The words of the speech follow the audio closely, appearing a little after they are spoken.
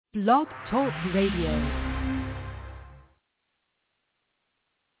Blog Talk Radio.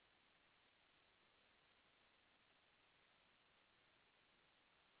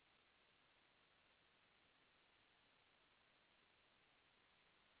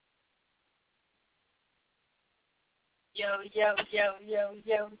 Yo, yo, yo, yo,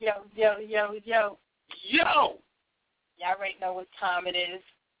 yo, yo, yo, yo, yo. Yo! Y'all already know what time it is.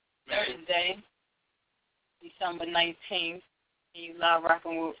 Thursday, December 19th. You live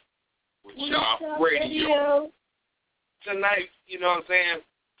rocking with WOODSHOP Radio. Tonight, you know what I'm saying,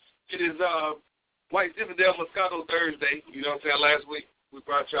 it is White Zinfandel Moscato Thursday. You know what I'm saying? Last week we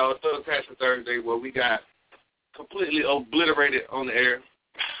brought y'all Thug Passion Thursday where we got completely obliterated on the air.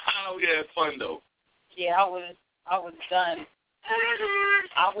 Oh, we had fun, though. Yeah, I was done.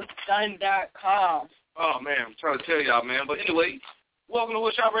 I was done.com. Oh, man, I'm trying to tell y'all, man. But anyway, welcome to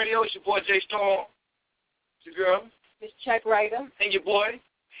WOODSHOP Radio. It's your boy, Jay Storm. It's your girl. Miss Check Writer. And your boy.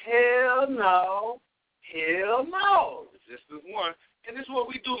 Hell no. Hell no. This is one. And this is what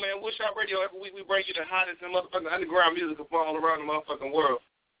we do, man. WOODSHOP Radio. Every week we bring you the hottest and motherfucking underground music from all around the motherfucking world.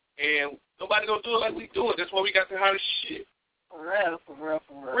 And nobody gonna do it like we do it. That's why we got the hottest shit. For real.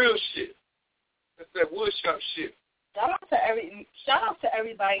 Real shit. That's that WOODSHOP shit. Shout out to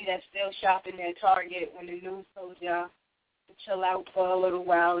everybody that's still shopping at Target when the news told y'all to chill out for a little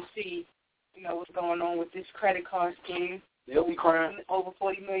while and see, you know, what's going on with this credit card scheme. They'll be crying. Over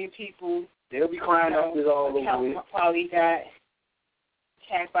 40 million people. They'll be crying after it's all over with. Probably got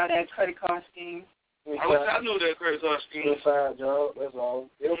attacked by that credit card scheme. I wish I knew that credit card scheme. Inside job, that's all.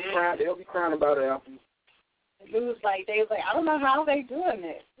 They'll be crying about it after. The news they was like, I don't know how they doing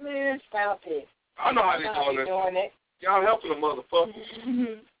it. Man, stop it. I know how they doing it. Y'all helping the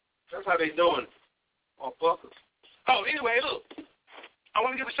motherfuckers. That's how they doing it. Motherfuckers. Oh, anyway, look. I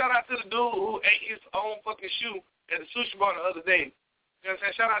want to give a shout out to the dude who ate his own fucking shoe at the sushi bar the other day. You know what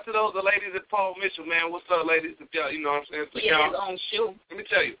I'm saying? Shout out to those ladies at Paul Mitchell, man. What's up, ladies? If y'all, you know what I'm saying? He ate his own shoe. Let me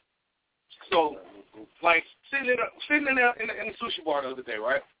tell you. So, like, sitting in there in the sushi bar the other day,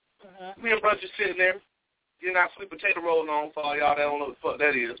 right? Me and brother just sitting there, getting our sweet potato roll on for all y'all that don't know what the fuck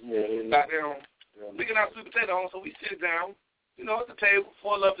that is. Got there on. We get our sweet potato on, so we sit down, you know, at the table.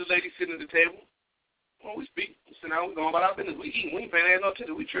 Four lovely ladies sitting at the table. Well, we speak. We sit down. We going about our business. We eating. We ain't paying no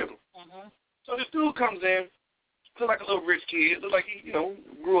attention. We tripping. So this dude comes in, look like a little rich kid. Look like he, you know,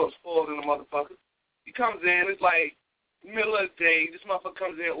 grew up spoiled in a motherfucker. He comes in. It's like middle of the day. This motherfucker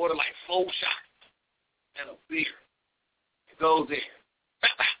comes in, order like 4 shots and a beer. He goes in.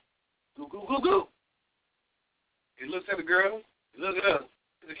 Goo, goo, goo, goo. He looks at the girl. He looks at us.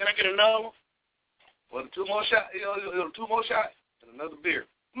 He said, can I get another one? Well, 2 more shots, 2 more shots and another beer.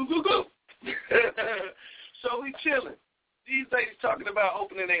 Goo, goo, goo. So we chilling. These ladies talking about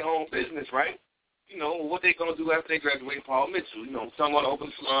opening their own business, right? You know, what they going to do after they graduate from Paul Mitchell. You know, someone open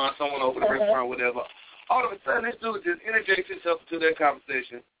a salon, someone open a restaurant, whatever. All of a sudden, this dude just interjects himself into their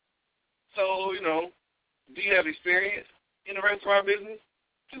conversation. So, you know, do you have experience in the restaurant business?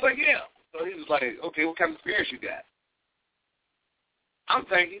 She's like, yeah. So he was like, okay, what kind of experience you got? I'm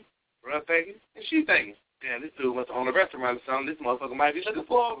thinking. Bruh thinking, and she thinking, damn, this dude must own a restaurant or something. This motherfucker might be looking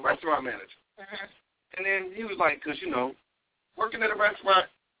for a restaurant manager. And then he was like, because, you know, working at a restaurant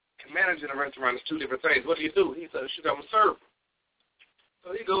and managing a restaurant is 2 different things. What do you do? He said, shoot, I'm a server.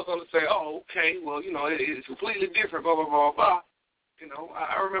 So he goes on to say, oh, okay, well, you know, it's completely different, blah, blah, blah, blah. You know,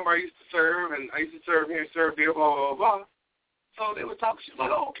 I remember I used to serve, and I used to serve here and serve there, blah, blah, blah. So they were talking. She was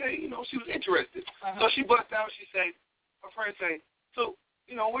like, oh, okay, you know, she was interested. So she busts out, she say, her friend say, so,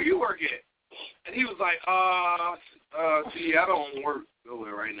 you know, where you work at? And he was like, see, I don't work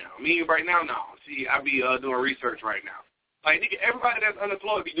nowhere right now. Me right now, no. See, I be doing research right now. Like, nigga, everybody that's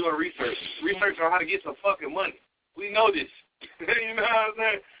unemployed be doing research on how to get some fucking money. We know this. You know what I'm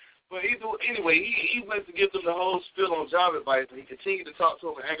saying? But anyway, he went to give them the whole spill on job advice, and he continued to talk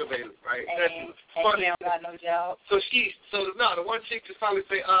to him and aggravate him, right? And he don't got no job. So the one chick just finally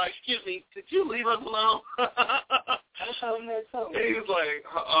say, excuse me, could you leave us alone? I told him that too. He was like,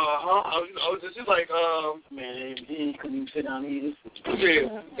 she's like, man, he couldn't even sit down and eat his food.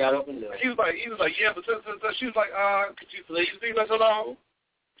 Yeah. Got up and left. He was like, yeah, but so she was like, could you please leave us alone?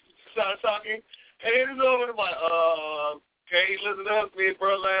 Started talking, and then the woman was like, okay, listen up, me and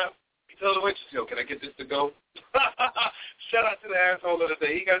bro laugh. He told the waitress, yo, can I get this to go? Shout out to the asshole of the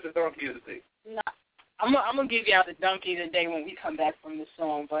day. He got the donkey of the day. Nah, I'm gonna give y'all the donkey of the day when we come back from the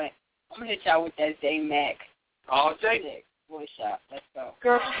song, but I'm gonna hit y'all with that J Mac. All day. WOODSHOP. Let's go.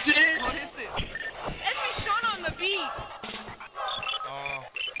 Girl, shit. What is it? Let's be short on the beat.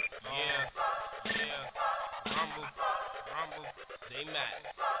 Yeah. Rumble. J Mac.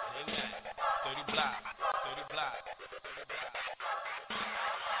 30 block.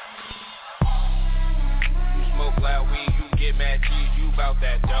 smoke loud weed, you get mad cheese, you bout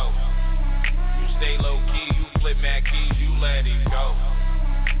that dough. You stay low key, you flip mad keys, you let it go.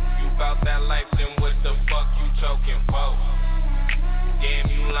 You bout that life, then what the fuck you talking for? Damn,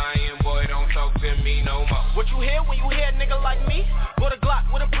 you lying, boy, don't talk to me no more. What you hear when you hear a nigga like me? Bought a Glock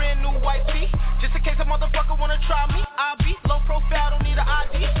with a brand new white tee. Just in case a motherfucker wanna try me, I be low profile, don't need an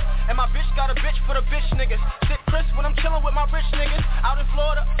ID. And my bitch got a bitch for the bitch niggas. Sit Chris when I'm chillin' with my rich niggas. Out in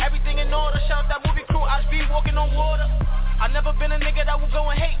Florida, everything in order. Shout out that movie crew, I be walking on water. I never been a nigga that will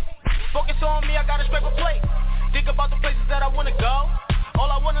go and hate. Focus on me, I gotta scrape a plate. Think about the places that I wanna go. All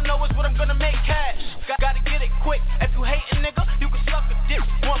I wanna know is what I'm gonna make cash. Gotta get it quick. If you hatin', nigga, you can suck a dick.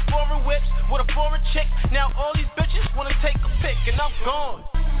 Want foreign whips with a foreign chick. Now all these bitches wanna take a pic, and I'm gone.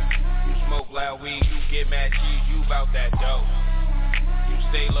 You smoke loud weed, you get mad cheese, you bout that dough. You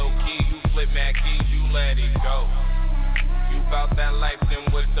stay low key, you flip mad keys, you let it go. You bout that life, then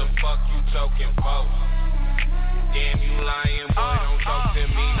what the fuck you talking for? Damn, you lying, boy, don't talk to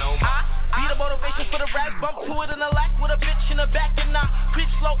me no more. Be the motivation for the rap, bump to it in the lack with a bitch in the back, and I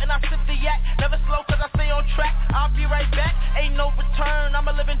creep slow and I sip the yak. Never slow cause I stay on track, I'll be right back, ain't no return. I'm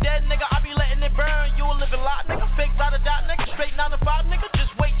a living dead nigga, I be letting it burn. You a living lot nigga, fake ride or die nigga, straight 9 to 5 nigga,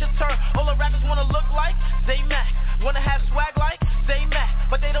 just wait your turn. All the rappers wanna look like Zay Mac, wanna have swag like Zay Mac,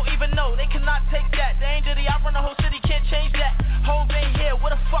 but they don't even know, they cannot take that. The angel I run the whole city, can't change that. Hove ain't here,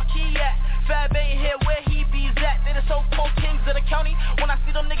 where the fuck he at? Fab ain't here, where he be's at? They the so-called kings of the county, when I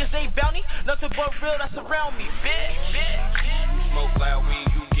see them niggas they bounty. Nothing but real that's around me, bitch. You smoke loud weed,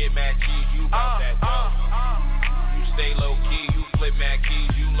 you get mad cheese, you bout that dough. You stay low key, you flip mad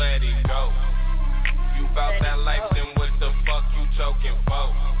keys, you let it go. You bout that life, then what the fuck you talking for?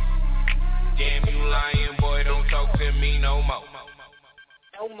 Damn, you lying, boy, don't talk to me no more.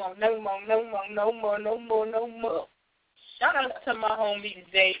 No more, no more, no more, no more, no more, no more. Shout out to my homie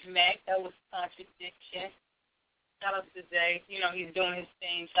Zay Mac. That was Contradiction. Shout out to Zay. You know, he's doing his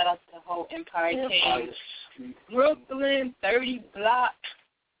thing. Shout out to the whole Empire team. Brooklyn, 30 Block.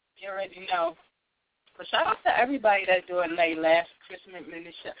 You already know. But shout out to everybody that's doing their last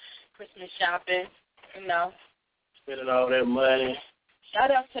Christmas shopping. You know. Spending all that money. Shout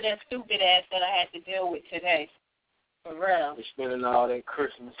out to that stupid ass that I had to deal with today. For real. We're spending all that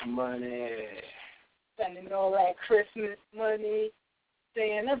Christmas money. Spending all that Christmas money.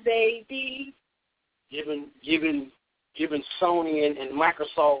 Saying a baby. Giving Sony and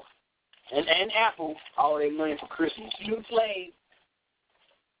Microsoft and Apple all their money for Christmas. New slaves.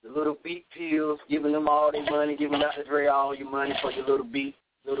 The little beat pills, giving them all their money, giving Dr. Dre all your money for your little beat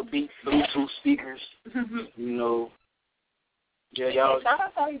Bluetooth speakers. You know. Yeah, y'all. Shout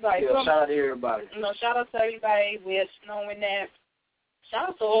out to everybody. Yeah, shout out to everybody. You know, shout out to everybody. We're snowing that. Shout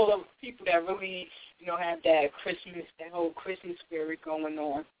out to all the people that really, you know, have that whole Christmas spirit going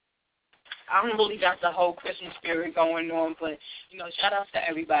on. I don't really got the whole Christmas spirit going on, but, you know, shout out to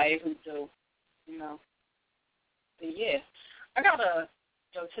everybody who do, you know. But, yeah.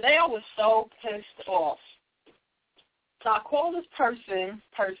 Today I was so pissed off. So I called this person,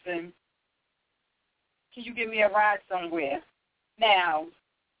 can you give me a ride somewhere? Now,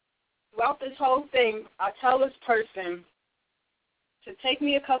 throughout this whole thing, I tell this person to take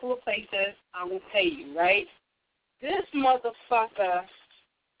me a couple of places, I will pay you, right? This motherfucker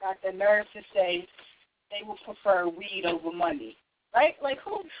got the nerve to say they would prefer weed over money, right? Like,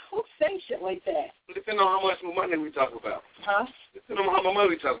 who say shit like that? It depends on how much money we talk about. Huh? Depends on how much money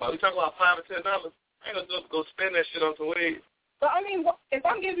we talk about. We talk about $5 or $10. I ain't gonna go spend that shit on some weed. But, I mean, if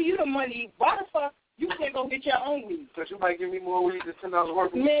I'm giving you the money, why the fuck you can't go get your own weed? Because you might give me more weed than $10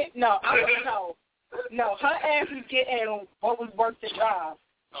 worth of weed. No, no, her ass is getting what was worth the drive.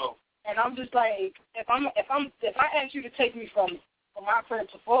 Oh. And I'm just like, if I ask you to take me from my crib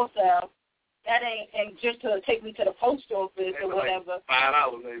to Full Sail, that ain't, and just to take me to the post office or whatever. Like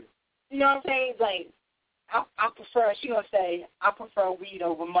 $5 maybe. You know what I'm saying? Like, I prefer. She gonna say I prefer weed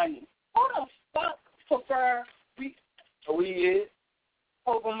over money. Who the fuck prefer weed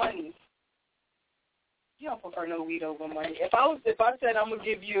over money? You don't prefer no weed over money. If I said I'm gonna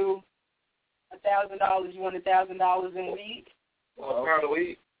give you $1,000, you want $1,000 in weed? Or a pound of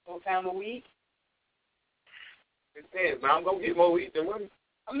weed? Or a pound of weed? It depends. Now I'm gonna get more weed than money.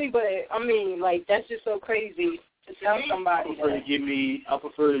 Like, that's just so crazy to tell somebody. I prefer to give me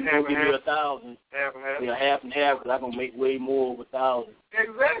 1,000. Half and half. Yeah, half and half, because I'm gonna make way more with 1,000.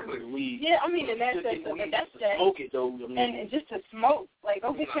 Exactly. Weed. Yeah, and that's that. Smoke it though. And just to smoke, like,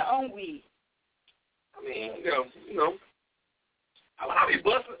 go get your own weed. You know, I be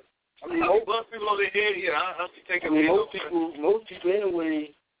busting. Most people over there, I'll be taking weed. Most people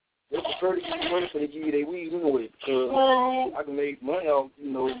anyway, they prefer to give money for to give you their weed anyway. Because I can make money off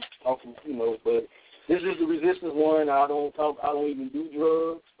of, but this is the resistance I don't even do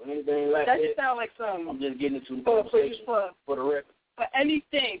drugs or anything like that. That just sound like something. I'm just getting into the conversation for the record. For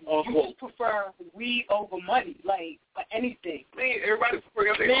anything, you just prefer weed over money, like, for anything. Man, everybody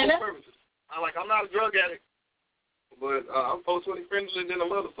prefer their own purposes. I'm not a drug addict, but I'm 420 friendly than a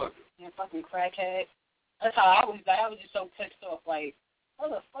motherfucker. Yeah, fucking crackhead. That's how I was just so pissed off, like,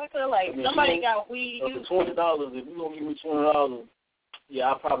 motherfucker, like, somebody got weed. For $20, if you gonna give me $20,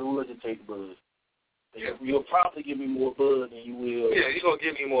 yeah, I probably would just take the buzz. Yeah. You'll probably give me more buzz than you will. Yeah, you're gonna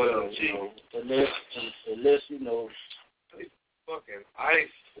give me more than G. Unless you know. Fucking ice.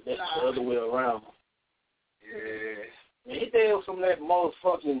 That's the other way around. Yeah. Man, he did some of that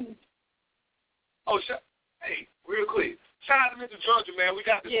motherfucking. Hey, real quick. Shout out to Mr. Georgia, man. We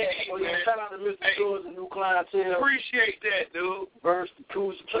got the team, man. Shout out to Mr. Georgia, new clientele. Appreciate that, dude. Verse the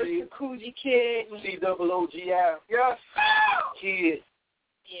Coogee Kid. COOGI. Yes. Kid.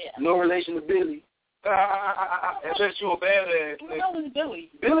 Yeah. No relation to Billy. Unless you a badass. Who the hell is Billy?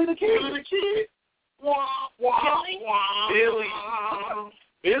 Billy the Kid. Billy the Kid.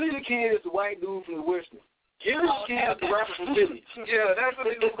 Billy the Kid is the white dude from the Western. Billy the Kid is the rapper from Philly. Yeah, that's what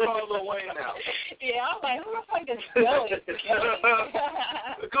they gonna call Lil Wayne now. Yeah, I'm like, who the fuck is Billy?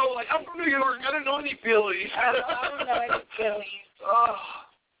 Go like, I'm from New York. I didn't know any Billies. I don't know any Billies.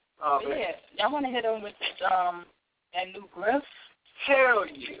 Oh man. Yeah, y'all want to hit him with that new Griff? Hell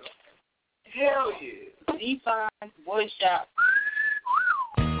yeah. Hell yeah. Unsigned, WOODSHOP.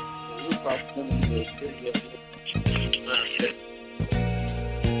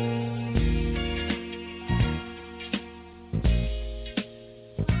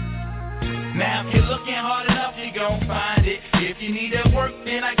 Now if you're looking hard enough, you're gon' find it. If you need that work,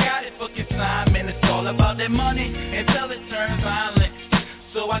 then I got it for consignment. It's all about that money until it turns violent.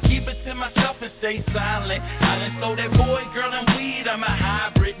 So I keep it to myself and stay silent. I done sold that boy, girl, and weed. I'm a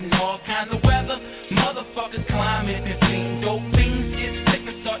hybrid in all kinds of weather. Motherfuckers climate and seen dope things get sick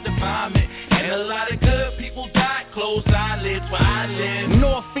and start to vomit. And a lot of good people die, closed eyelids where I live.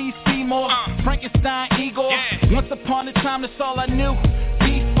 Northeast Seymour, Frankenstein, Igor. Once upon a time, that's all I knew.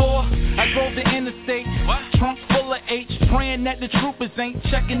 Before I drove the interstate, trunk full of H, praying that the troopers ain't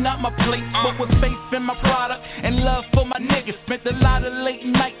checking out my plate. But with faith in my product and love for my niggas, spent a lot of late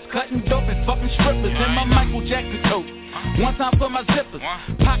nights cutting dope and fucking strippers in my Michael Jackson coat. One time for my zippers,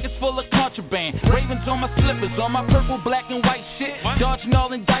 pockets full of contraband, ravens on my slippers, on my purple, black and white shit, dodging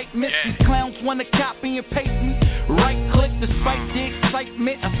all indictments. These clowns wanna copy and paste me. Right click despite the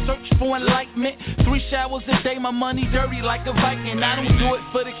excitement, I search for enlightenment. 3 showers a day, my money dirty like a Viking. I don't do it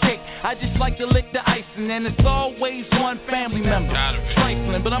for the cake, I just like to lick the icing, and it's always one family member.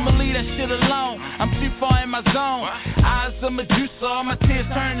 Trifling, but I'ma leave that shit alone. I'm too far in my zone. Eyes of Medusa, all my tears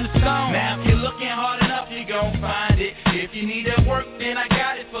turn to stone. Now if you're looking hard enough, you gon' find it. If you need that work, then I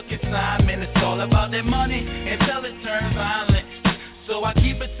got it for consignment. It's all about that money until it turns violent. So I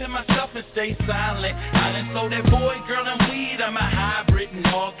keep it to myself and stay silent. I done sold that boy, girl, and weed. I'm a hybrid in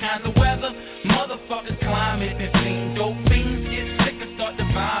all kinds of weather. Motherfuckers climate and seen dope things get sick and start to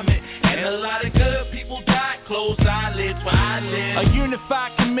vomit. And a lot of good people die, closed eyelids where I live. A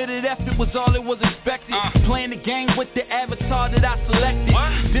unified, committed effort was all it was expected. Playing the game with the avatar that I selected.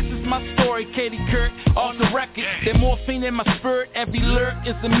 This is my story, Katie Kirk, off the record. There's morphine in my spirit, every lyric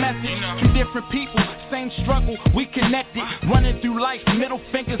is a message. 2 different people, same struggle, we connected. Running through life, middle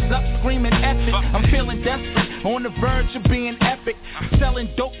fingers up, screaming epic. I'm feeling desperate, on the verge of being epic. Selling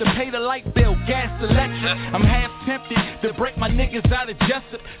dope to pay the light bill, gas, electric. I'm half tempted to break my niggas out of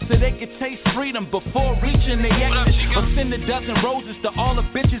Jessup so they could taste freedom before reaching the exit. Or send a dozen roses to all the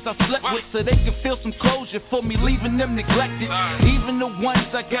bitches I slept with so they could feel some closure for me leaving them neglected. Even the ones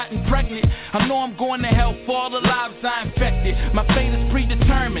I gotten pregnant, I know I'm going to hell for all the lives I infected. My fate is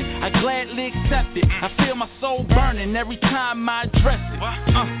predetermined, I gladly accept it. I feel my soul burning every time I address it.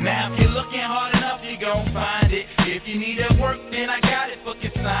 Now if you're looking hard enough, you gon' find it. If you need that work, then I got it for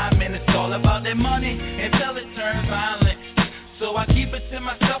consignment. It's all about that money until it turns violent. So I keep it to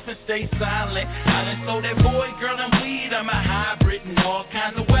myself and stay silent. I done sold that boy, girl, and weed. I'm a hybrid in all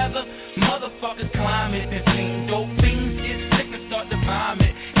kinds of weather. Motherfuckers climate and seen dope things get sick and start to vomit.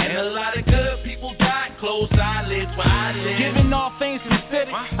 And a lot of good people die, closed eyelids where I live. Given all things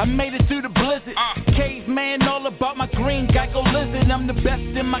considered, I made it through the blizzard. Caveman, all about my green Geico lizard. I'm the best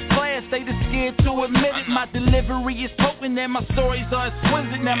in my class, they just scared to admit it. My delivery is potent and my stories are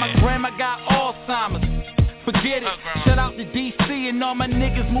exquisite. Now my grandma got Alzheimer's. forget it. Shout out to DC and all my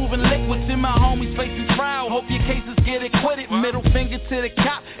niggas moving liquids and my homies facing trial. Hope your cases get acquitted. Middle finger to the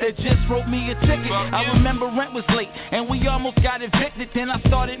cop that just wrote me a ticket. I remember rent was late and we almost got evicted. Then I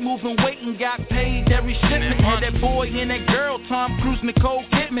started moving weight and got paid every shipment. Had that boy and that girl, Tom Cruise, Nicole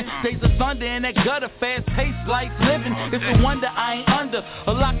Kidman. Days of thunder and that gutter, fast paced life living. It's a wonder I ain't under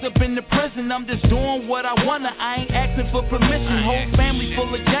or locked up in the prison. I'm just doing what I wanna. I ain't asking for permission. Whole family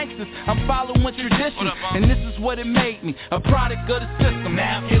full of gangsters. I'm following tradition, and this is what it made me, a product of the system.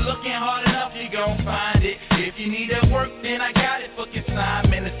 Now if you're looking hard enough, you gon' find it. If you need that work, then I got it for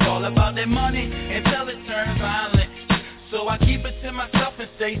consignment. It's all about that money until it turns violent. So I keep it to myself and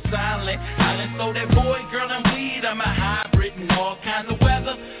stay silent. I done sold that boy, girl, and weed. I'm a hybrid in all kinds of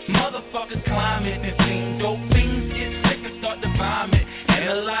weather. Motherfuckers climate and seen dope things get sick and start to vomit. And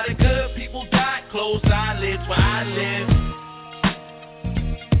a lot of good people died, closed eyelids where I live.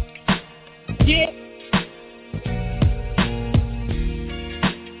 Yeah.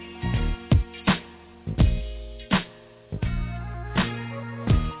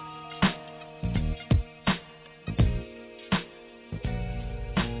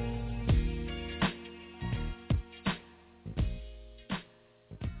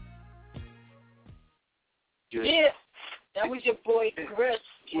 Yeah, that was your boy Chris.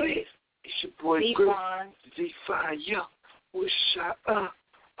 Yeah, it's your boy Chris. D-Fine, yeah. WOODSHOP,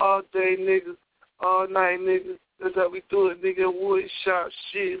 all day, nigga. All night, nigga. That's how we do it, nigga. WOODSHOP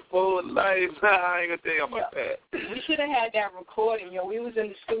shit for life. I ain't gonna tell you about that. We should have had that recording, yo. We was in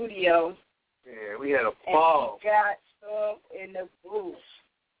the studio. Yeah, we had a ball. And we got stuff in the booth.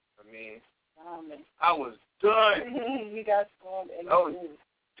 I mean, I was done. We got stuff in the booth.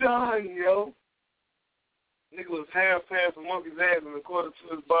 Done, yo. Nigga was half past a monkey's ass and a quarter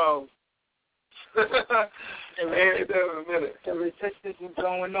to his balls. And that in a minute. The resistance was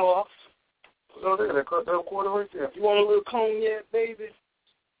going off. Oh, look at that quarter right there. You want a little cognac, baby?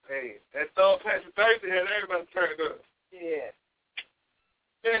 Hey, that Thug Passion Thursday had everybody turned up. Yeah.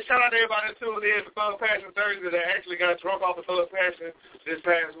 Yeah, shout out to everybody that tuned in for Thug Passion Thursday that actually got drunk off of Thug Passion this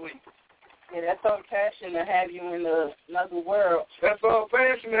past week. Yeah, that Thug Passion to have you in another world. That Thug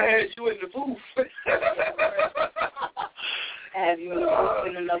Passion that had you in the booth. Have you in the booth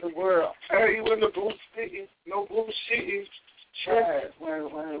in another world. Have you in the booth sticking, no bullshitting.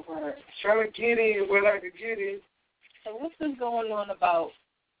 Word. Trying to get in where I could get in. So what's been going on about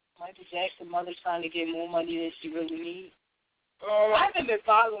Michael Jackson's mother trying to get more money than she really needs? I haven't been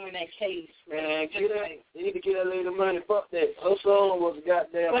following that case. Man, they need to get that lady money. Fuck that. Her song was a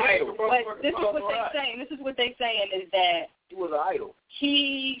goddamn idol. But this is what they're saying. This is what they're saying is that he was an idol.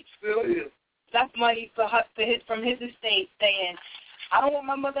 He still is. Left money from his estate, saying, "I don't want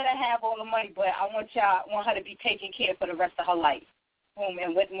my mother to have all the money, but I want her to be taken care of for the rest of her life." Boom.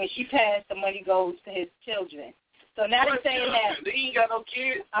 And when she passed, the money goes to his children. So now they're saying that he ain't got no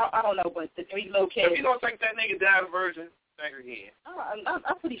kids. I don't know, but the 3 little kids. If you don't think that nigga died a virgin, think again.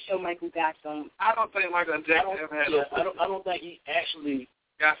 I'm pretty sure Michael got some. I don't think Michael Jackson ever had. I don't think he actually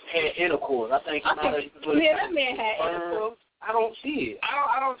had intercourse. I think that man had intercourse. I don't see it.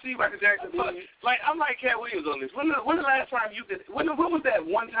 I don't see Michael Jackson. Like I'm like Cat Williams on this. When the last time you could? When was that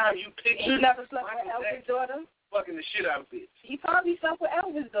one time you picked? He never slept with Elvis' daughter. Fucking the shit out of bitch. He probably slept with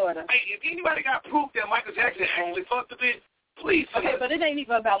Elvis' daughter. Hey, if anybody got proof that Michael Jackson actually fucked the bitch, please. Okay, but it ain't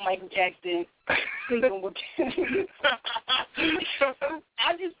even about Michael Jackson.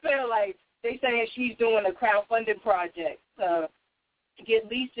 I just feel like they saying she's doing a crowdfunding project to get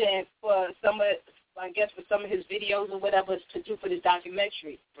leased in for some of his videos or whatever to do for this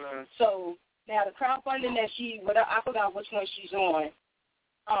documentary. So now the crowdfunding that I forgot which one she's on.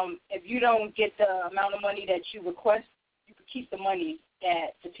 If you don't get the amount of money that you request, you can keep the money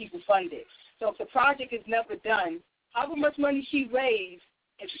that the people funded. So if the project is never done, however much money she raised,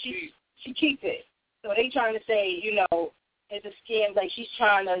 if she keep it. So they trying to say, it's a scam. Like she's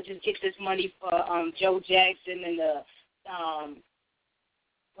trying to just get this money for Joe Jackson and the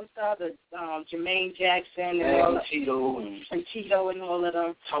what's the other Jermaine Jackson and all Tito and all of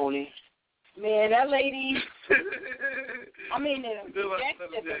them. Tony. Man, that lady. I mean,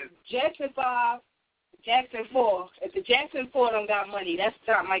 Jackson 5, Jackson 4. If the Jackson 4 don't got money, that's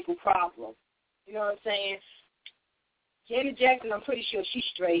not Michael's problem. You know what I'm saying? Janet Jackson, I'm pretty sure she's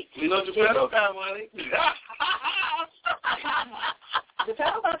straight. We know Geppetto got money.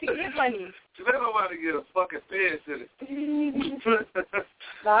 Geppetto about to get money. Geppetto about to get a fucking fed to it.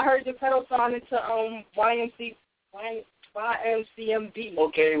 Now, I heard Geppetto signed into YMCMB.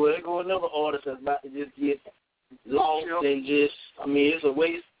 Okay, well, there go another artist that's about to just get lost and just, it's a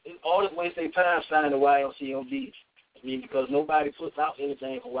waste. Artists waste their time signing to YMCMB. I mean, because nobody puts out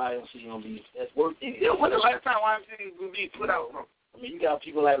anything for YMCMB that's worth it. Yeah, when's the last time YMCMB put out something? I mean, you got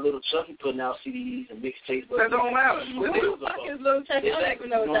people like Little Chucky putting out CDs and mixtapes. That don't matter. Who the fuck is Little Chucky? I don't even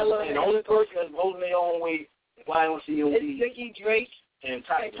know what that looks like. The only person that's holding their own weight, YMCMB. It's Dickie, Drake, and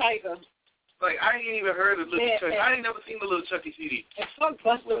Tiger. Like, I ain't even heard of Little Chucky. I ain't never seen the Little Chucky CD. And fuck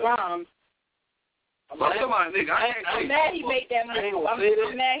Busta Rhymes. I'm mad he made that movie. I'm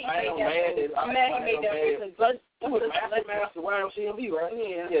mad he made that movie. Master YMCMB, right?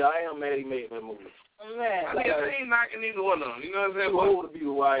 Yeah, I am mad he made that movie. I'm mad. I ain't knocking either one of them. You know what I'm saying? Too old to be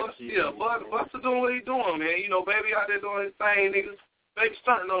with YMCMB. Yeah, Busta doing what he doing, man. You know, Baby out there doing his thing, niggas. Baby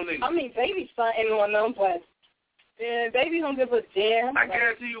stunting on niggas. I mean, Baby stunting on them, but Baby don't give a damn. I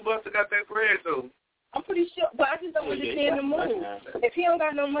guarantee you Busta got that bread, though. I'm pretty sure, but I just don't understand the move. If he don't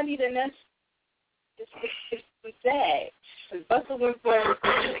got no money, then that's it's sad. Because Busta went from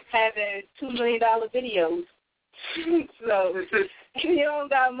having $2 million videos. So if he don't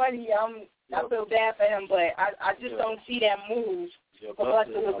got money, I feel bad for him, but I just don't see that move. But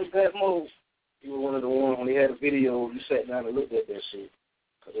Busta was a good move. He was one of the ones, when he had a video, you sat down and looked at that shit.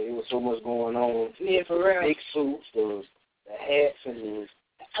 Because there was so much going on. Yeah, for real. Big suits, the hats, and the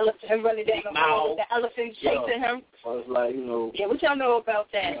elephant, him running down the hall, the elephant chasing him. So it's like, you know. Yeah, what y'all know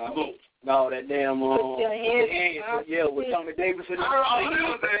about that? No, that damn, with Tommy Davis in the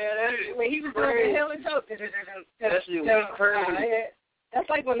when he was doing the hell and choke. That shit was crazy. That's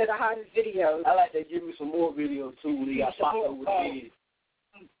like one of the hottest videos. I like to give me some more videos, too, when he got popped up with the head.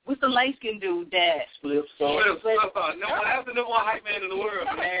 What's the light-skinned dude, Dad? Flip Star. That's the number one hype man in the world,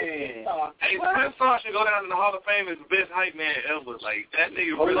 man. Hey, Flip Star should go down in the Hall of Fame as the best hype man ever. Like, that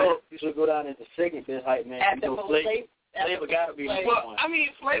nigga really. He should go down as the second best hype man. After Flavor gotta be number one. I mean,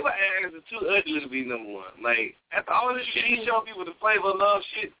 Flavor ass is too ugly to be number one. Like, after all this shit he showed people the Flavor love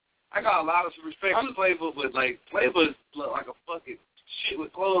shit, I got a lot of respect for Flavor, but, like, Flavor look like a fucking shit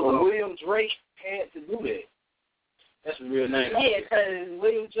with clothes on. William Drake had to do that. That's a real name. Yeah, because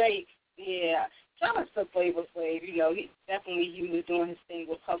William Drake, shout out to Flavor Flav. You know, he was doing his thing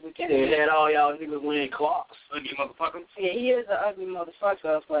with public enemy. Yeah, had all y'all niggas wearing clocks. Ugly motherfucker. Yeah, he is an ugly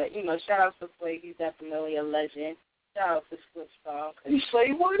motherfucker, but, you know, shout out to Flav. He's definitely a legend. Shout out to Flip Star. You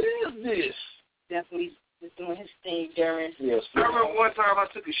say, what is this? Definitely was doing his thing during. Yes. I remember one time I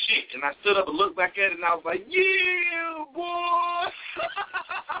took a shit and I stood up and looked back at it and I was like, yeah, boy.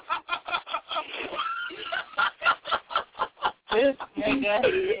 This nigga,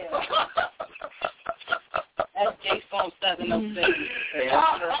 That's J-Phone 706.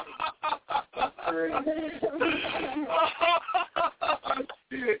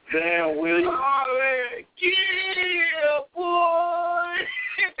 Damn, William. Oh, man. Yeah, boy.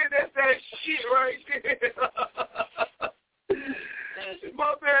 That's that shit right there. My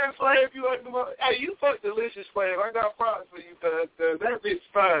man Flav, you fuck delicious, Flav. I got props for you, cuz that bitch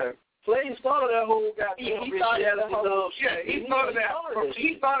fine. Flav started that whole goddamn reality love. Yeah, he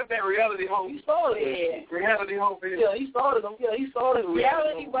started that reality home. He started it. Reality home. Yeah, he started them. Yeah, he started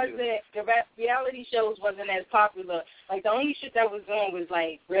reality reality shows wasn't as popular. Like, the only shit that was on was,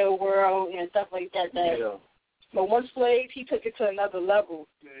 like, Real World and stuff like that. Yeah. But once Flav, he took it to another level.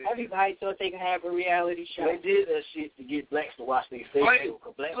 Yeah. Everybody thought they could have a reality show. They did that shit to get blacks to watch their station.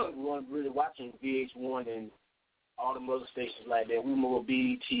 Because blacks people weren't really watching VH1 and all them other stations like that. We were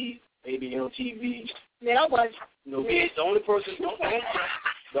BET, maybe MTV. Man, I was. You know, the only person,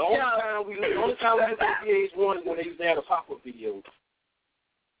 the only time we looked at VH1 is when they used to have a pop-up video.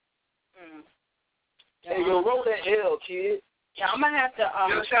 Hey, yo, roll that L, kid. Yeah, I'm going to have to...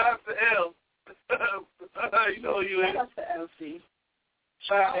 shout out to L. You know who you is. Shout out to LC.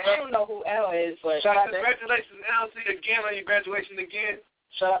 I don't know who L is, but... Congratulations, LC, again on your graduation again.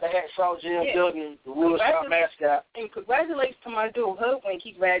 Shout out to Hacksaw Jim Duggan, the WOODSHOP mascot. And congratulations to my dude Hoodwink,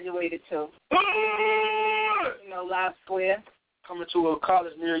 he graduated too. You know, Live Square. Coming to a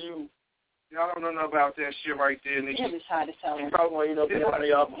college near you. Y'all don't know nothing about that shit right there, nigga. Yeah, it's hot as hell. You probably want to know about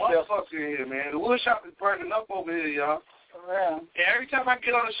y'all. Motherfuckers in here, man. The WOODSHOP is burning up over here, y'all. For real. Yeah, every time I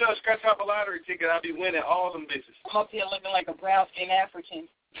get on the show, scratch off a lottery ticket, I'll be winning all them bitches. I'm up here looking like a brown-skinned African.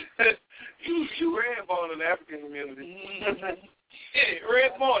 you red bone in the African community. Yeah,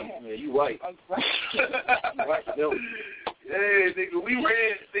 red morning. Yeah, you white. White, no. Hey, nigga, we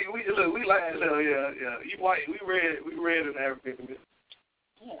red. Nigga, we like, yeah. You white, we red in the African community.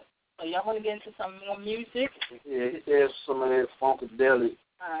 Yeah. So y'all want to get into some more music? Yeah, there's some of that funkadelic,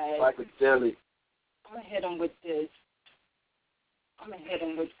 psychedelic. I'm going to hit them with this. I'm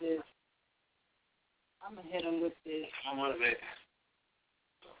on it.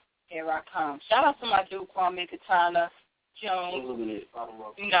 Here I come. Shout out to my dude, Kwame Katana, Jones.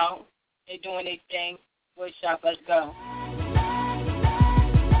 You know, they doing their thing. WOODSHOP, let's go.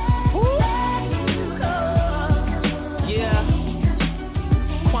 Yeah.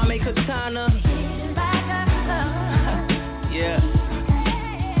 Kwame Katana. Yeah.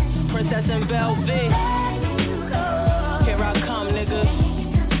 Princess and Belvie. Here I come,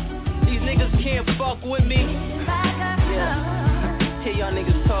 niggas. These niggas can't fuck with me. Yeah. Hear y'all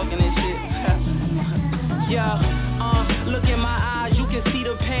niggas talking and shit. Yeah. Look in my eyes, you can see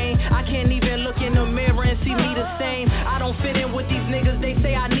the pain. I can't even look in the mirror and see me the same. I don't fit in with these niggas, they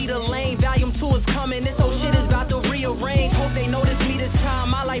say I need a lane. Volume 2 is coming, this whole shit is about to rearrange. Hope they notice me this time,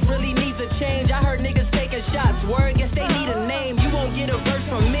 my life really needs a change. I heard niggas taking shots, word, guess they need a name. You won't get a verse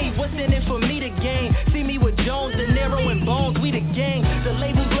from me, what's in it for me to gain? See me with Jones, De Niro, and Bones, we the gang. The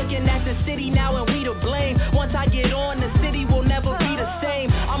label's looking at the city now and we to blame. Once I get on, the city will never be the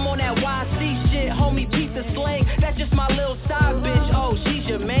same. I'm on that YC shit, homie, piece of slang. That's just my little side bitch, oh, she's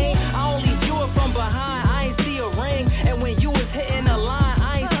your main. I only view her from behind, I ain't see a ring. And when you was hitting the line,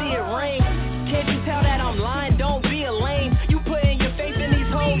 I ain't see it ring. Can't you tell that I'm lying? Don't be a lame. You putting your faith in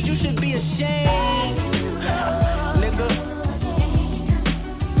these hoes, you should be ashamed. Nigga.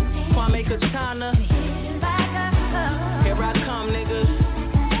 Kwame Katana. Here I come, niggas.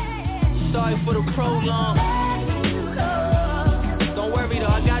 Sorry for the prolong. Don't worry though,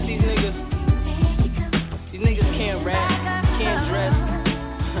 I got these niggas. These niggas can't rap, can't dress.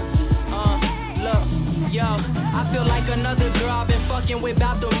 Look, yo, I feel like another girl I've been fucking with,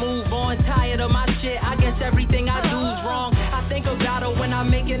 about to move on. Tired of my shit, I guess everything I do's wrong. I think about her when I'm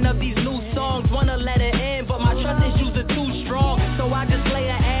making up these new songs. Wanna let her in, but my trust issues are too strong. So I just lay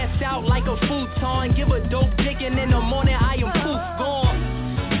her ass out like a futon. Give her dope dick and in the morning I am poof gone.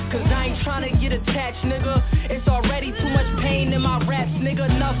 Cause I ain't tryna get attached, nigga. It's already too much pain in my raps, nigga.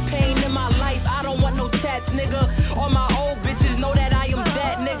 Enough pain in my life, I don't want no tats, nigga. All my old bitches know that I am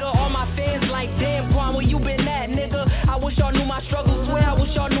that, nigga. All my fans like, damn, Quan, where you been at, nigga? I wish y'all knew my struggle, swear I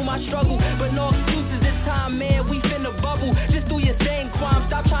wish y'all knew my struggle. But no excuses this time, man, we finna bubble. Just do your thing, Quan,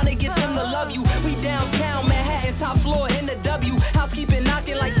 stop trying to get them to love you. We downtown, Manhattan, top floor in the W. Housekeeping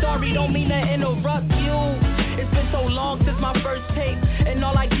knocking like sorry, don't mean to interrupt you. It's been so long since my first tape, and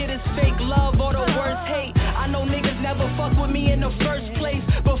all I get is fake love or the worst hate. I know niggas never fuck with me in the first place,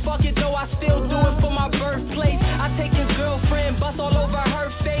 but fuck it though, I still do it for my birthplace. I take your girlfriend, bust all over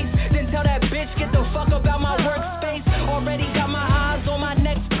her face, then tell that bitch get the fuck about my workspace. Already got my eyes on my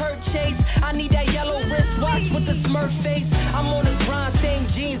next purchase. I need that yellow wristwatch with the Smurf face. I'm on the grind,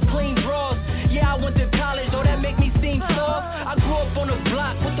 same jeans, clean drawers. Yeah, I went to college, though that make me seem soft. I grew up on the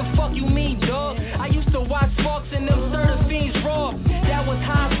block, what the fuck you mean, dog? I used to watch Sparks and them Serta Fiends raw. That was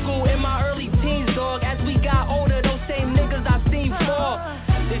high school in my early teens, dog. As we got older, those same niggas I seen fall.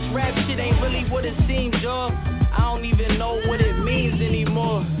 This rap shit ain't really what it seems, y'all. I don't even know what it means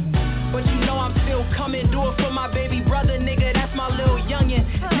anymore. But you know I'm still coming, do it for my baby brother, nigga, that's my little youngin'.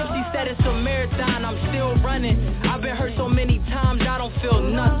 Nipsey said it's a marathon, I'm still running. I've been hurt so many times, I don't feel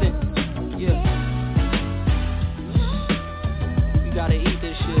nothing. Yeah. We gotta eat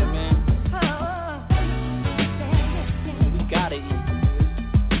this shit, man. We gotta eat.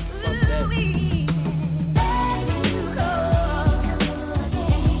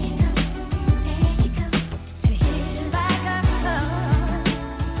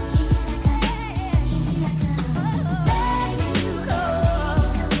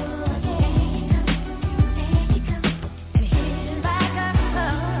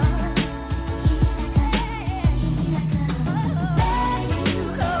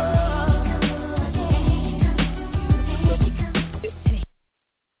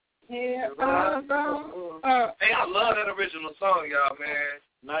 Fuck that. Hey, I love that original song, y'all, man.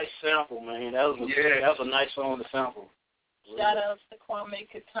 Nice sample, man. That was a nice song to sample. Shout out to Kwame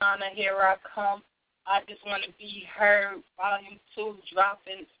Katana, Here I Come. I Just Want to Be Heard, Volume 2,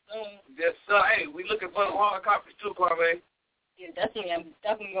 dropping soon. Yes, sir. Hey, we looking for the hard copies too, Kwame. Yeah, definitely. I'm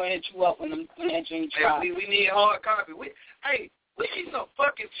definitely going to hit you up when that dream drops. Hey, we need hard copy. We need some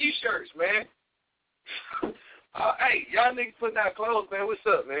fucking T-shirts, man. Hey, y'all niggas putting out clothes, man. What's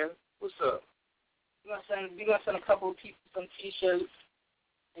up, man? What's up? We're gonna send a couple of people some T-shirts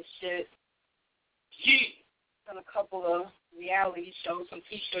and shit. Yeah. Send a couple of reality shows, some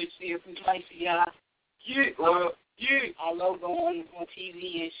T-shirts here if we might see y'all. Yeah. Our logo on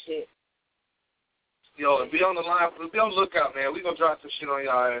TV and shit. Yo, be on the line. Be on the lookout, man. We gonna drop some shit on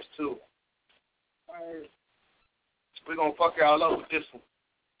y'all ass too. We gonna fuck y'all up with this one.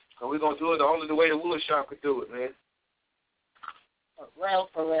 So we gonna do it the only way the WOODSHOP could do it, man.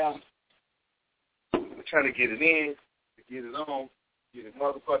 For real. We're trying to get it in, to get it on, get it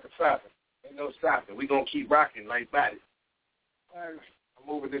motherfucking stopping. Ain't no stopping. We gonna keep rocking like that. I'm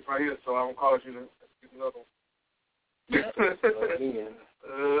moving this right here so I don't cause you to another Again.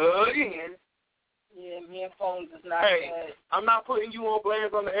 Again. Yeah, me and phones is not Hey, bad. I'm not putting you on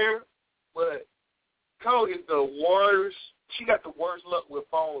blast on the air, but Cole is the worst. She got the worst luck with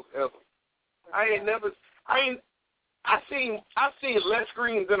phones ever. I've seen less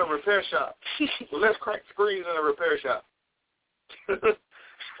screens in a repair shop. Less cracked screens in a repair shop.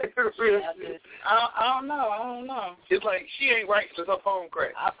 I don't know. It's like she ain't right because her phone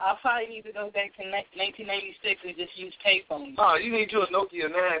cracked. I probably need to go back to 1996 and just use payphones. Oh, you need you a Nokia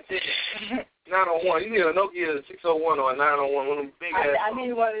 901. You need a Nokia 601 or a 901. One of them big ass. I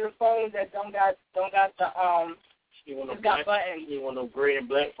need one of the phones that don't got the it's got buttons. You want no gray and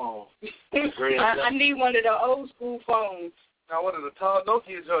black phones. I need one of the old school phones. Now, one of the tall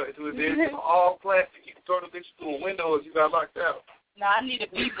Nokia joints with this all plastic. You can throw the bitch through a window if you got locked out. No, I need a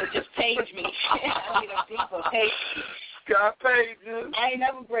beeper. Just page me. I need a beeper. Page me. Got pages. I ain't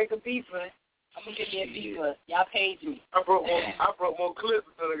never break a beeper. I'm gonna get me a beeper. Y'all page me. I broke more clips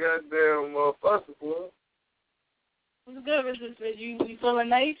than a goddamn fussy boy. What's good, Mrs. Smith? You feeling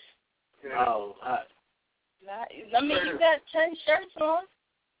nice? Yeah. Oh, hot. I mean, you got 10 shirts on.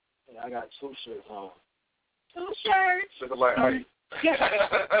 Yeah, I got 2 shirts on. 2 shirts. Looking like ice. Hey, I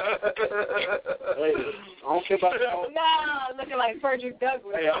don't care about that. Nah, looking like Frederick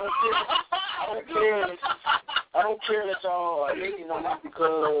Douglass. Hey, I don't care that y'all are hating on me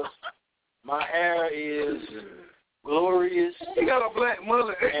because my hair is glorious. He got a black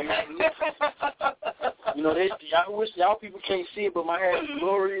mullet. And magnificent. You know, I wish y'all people can't see it, but my hair is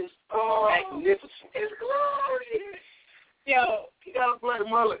glorious. Oh, magnificent. It's glorious. Yo, he got a black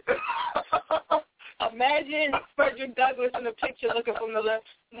mullet. Imagine Frederick Douglass in the picture looking from the left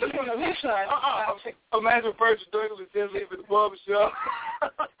side. Imagine Frederick Douglass just leaving the barbershop.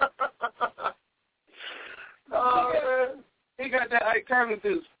 Oh, man. He got that Ike Turner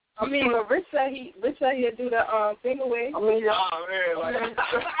tooth. I mean, Rich said he'd do the finger wave. I mean, oh, man. Like,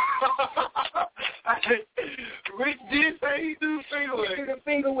 Rich did say he'd do the finger wave. Do the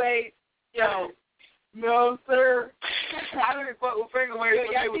finger wave. Yo. No, sir. I didn't fuck with finger waves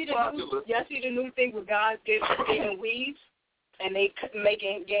when they was popular. Y'all see the new thing where guys getting weaves and they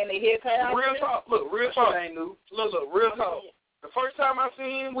getting their hair cut out? Real talk. Look, real talk. Ain't new. Look, real talk. The first time I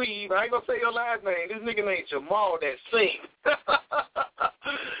seen him weave, I ain't gonna say your last name. This nigga named Jamal that sing.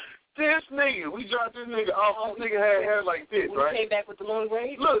 This nigga, we dropped this nigga off. This nigga had hair like this, right? We came back with the long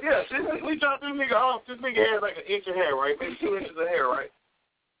braids? Look, yeah, we dropped this nigga off. This nigga had like an inch of hair, right? Maybe 2 inches of hair, right?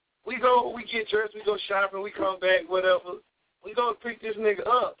 We get dressed, we go shopping, we come back, whatever. We go pick this nigga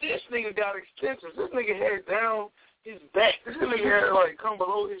up. This nigga got extensions. This nigga had down his back. This nigga had like come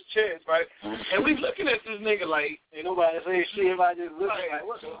below his chest, right? And we looking at this nigga like, ain't nobody say shit about just looking like,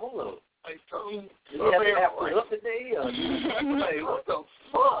 what the hold up? Like, something. Up today? Like, what the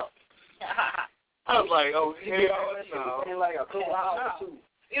fuck? I was like, oh, hell no. It like a couple hours, too.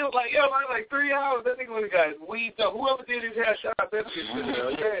 It was like 3 hours. That nigga when the guy weaved up. Whoever did his hair, shout out that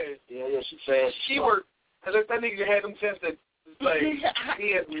bitch. Yeah, she fast. She worked. That nigga had them tests that, like,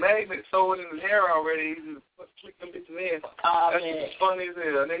 he had magnets sewed in his hair already. He just clicked them bitches in. That's just funny as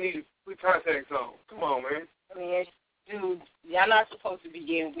hell. And they need to put contacts on. Come on, man. I mean, dude, y'all not supposed to be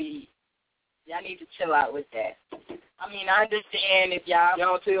getting weed. Y'all need to chill out with that. I mean, I understand if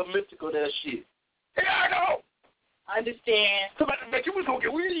y'all tell Mystical that shit. Yeah, I know. I understand. Somebody bet you was gonna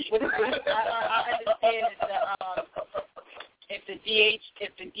get weed. I understand if the DHA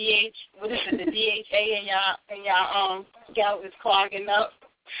in y'all scalp is clogging up.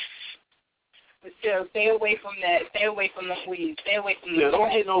 But still, stay away from that. Stay away from the weave. Stay away from the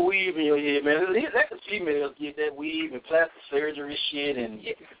don't get no weave in your head, man. Let the females get that weave and plastic surgery shit and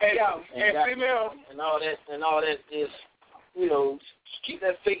female and all that is, you know, keep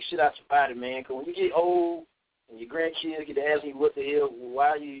that fake shit out your body, man. Because when you get old and your grandkids get to ask you what the hell,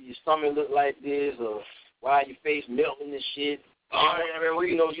 why your stomach look like this, or why your face melting and shit.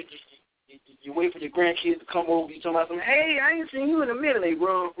 You know, you wait for your grandkids to come over, you talking about something, hey, I ain't seen you in a minute. They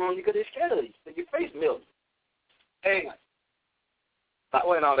run from you because they're scared of you. Your face melting. Hey, stop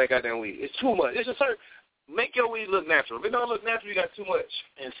wearing all that goddamn weed. It's too much. It's just certain. Make your weed look natural. If it don't look natural, you got too much.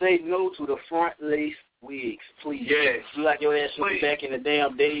 And say no to the front lace wigs, please. Yes. You like your ass should be back in the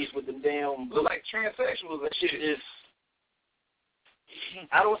damn days with the damn... Look like transsexuals and shit.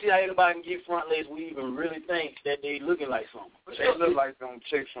 I don't see how anybody can get front lace weave and really think that they looking like something. But they look like them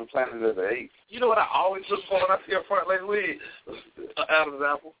chicks from Planet of the Apes. You know what I always look for when I see a front lace wig? Adam's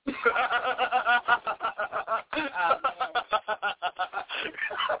apple.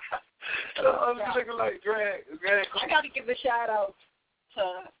 I'm looking like drag. I got to give a shout out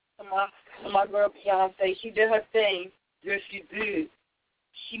to my girl Beyonce. She did her thing. Yes, she did.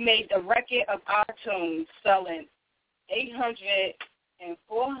 She made the record of iTunes selling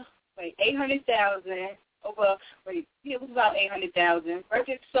 800,000 over. It was about 800,000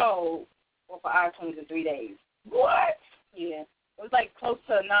 records sold over iTunes in 3 days. What? Yeah, it was like close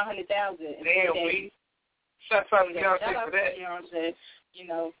to 900,000. Damn, we. Shout out to Beyonce for that. Beyonce, you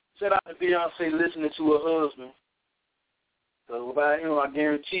know. Shout out to Beyonce listening to her husband. So without him, I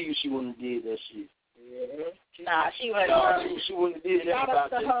guarantee you she wouldn't have did that shit. Yeah. Nah, she wouldn't. No, she wouldn't have did that about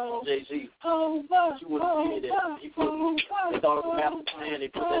Jay-Z. She wouldn't have did that. They thought it was a master plan. They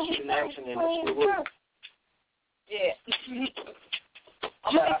put that shit in action and that shit worked. Yeah.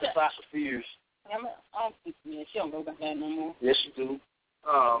 I'm going to Sasha Fierce. I don't think she don't go back that no more. Yes, she do.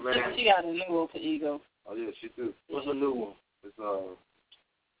 Oh, man. She got a new alter ego. Oh, yeah, she do. What's a new one? It's,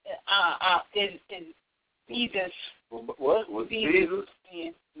 It's Jesus. What? Was Jesus?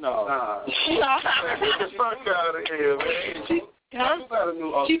 Yeah. No. Get the fuck out of here, man. She got a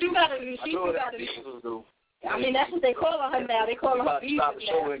new She do got a new. She do got a new. I mean, that's what they call her now. They call her Jesus now.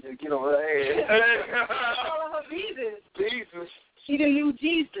 Stop and get on her head. They call her Jesus. Jesus. She the new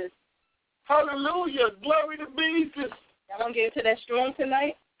Jesus. Hallelujah. Glory to Jesus. Y'all want to get into that strong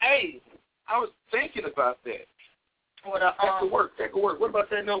tonight? Hey, I was thinking about that. That could work. That could work. What about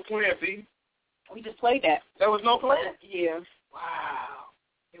that no plan, B? We just played that. That was no plan? Yeah. Wow.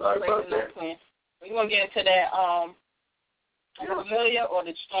 Sorry about that. No plan. We want to get into that familiar or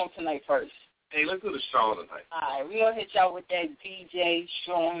the strong tonight first? Hey, let's do the strong tonight. All right, we're going to hit y'all with that DJ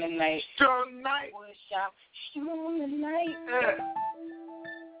Strong Tonight. Strong Tonight. WOODSHOP Strong Tonight. Yeah.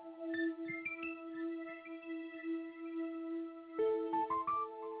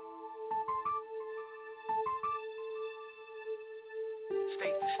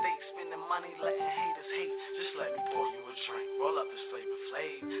 State to state, spending money, letting haters hate. Just let me pour you a drink. Roll up this Flavor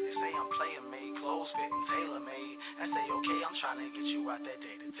Flav. They say I'm player made, clothes fitting tailor made. I say okay, I'm trying to get you out that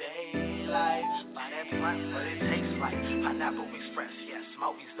day to day life. Buy that blunt, what it tastes like. Pineapple Express, yes,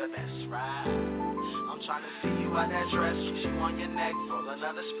 Smokey's the best, right? I'm trying to see you out that dress, kiss you on your neck, roll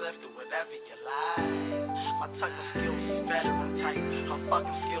another spliff, do whatever you like. My tucking skills is better than tight. Her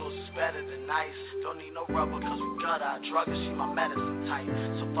fucking skills is better than nice. Don't need no rubber cause we got our drug and she my medicine type.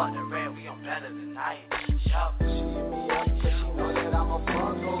 So fuck the red, we on better than night. Yup. She hit me up cause she know that I'm a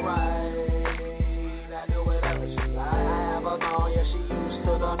fuck alright. I do whatever she like. I have her gone, yeah, she used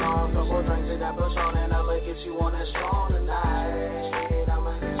to the norm. Couple drinks in that bush on and I'ma get you on that strong tonight.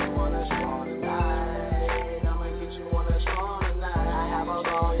 I'ma get you on that strong tonight. I'ma get you on that strong tonight. I have her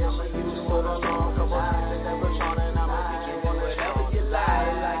gone, yeah, she used to the norm. Couple drinks in that bush on and I'ma get you on that strong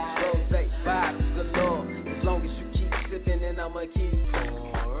tonight. Like rose, bottles galore. As long as you keep sipping and I'ma keep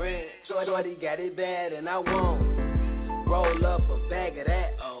pouring. Shorty got it bad and I won't roll up a bag of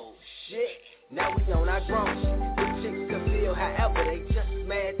that. Oh shit. Now we on our grown shit. The chicks can feel however they just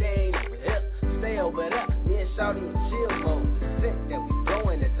mad they ain't over here. Stay over there, me and Shawty in chill mode. Think that we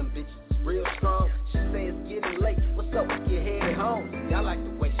going at them bitches real strong. She say it's getting late, what's up, we get headed home. Y'all like the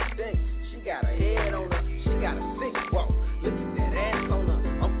way she think. She got her head on her, she got a six walk. Look at that ass on her,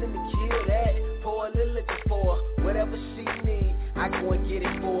 I'm finna kill that. Pour a little liquor for her, whatever she need, I go and get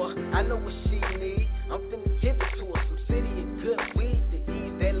it for her. I know what she need, I'm finna give it to her. Some city and good weed to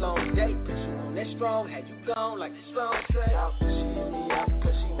ease that long day. Put you on that strong, had you gone like the strong say. She hit me up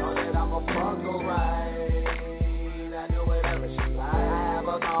cause she know that I'm a fuck alright. I do whatever she like. I have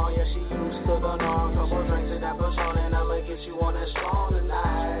her gone, yeah, she used to the norm. Couple drinks in that bush on and I'ma get you on that strong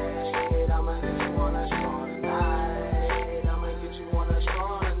tonight. I'ma get you on that strong tonight. I'ma get you on that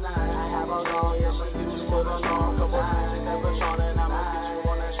strong tonight. I have her gone, yeah, she used to the norm. Couple drinks in that bush on and I'ma get you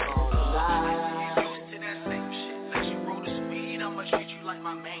on that strong tonight. To that same shit, let you roll this weed, I'ma treat you like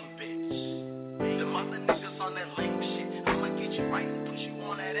my main bitch. The mother niggas on that lame shit, I'ma get you right and put you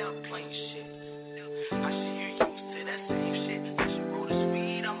on that airplane shit. I see you used to that same shit, let you roll this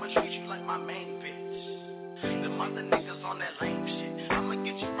weed, I'ma treat you like my main bitch. The mother niggas on that lame shit, I'ma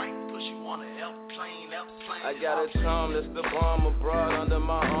get you right and put you on an airplane. I got a charm that's the bomb abroad under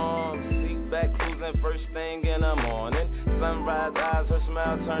my arm. Seat back cruising first thing in the morning. Sunrise eyes, her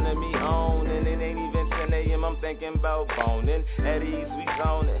smile turning me on. And it ain't even 10 a.m., I'm thinking about boning. At ease, we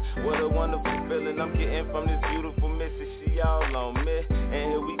zoning. What a wonderful feeling I'm getting from this beautiful missus. She all on me.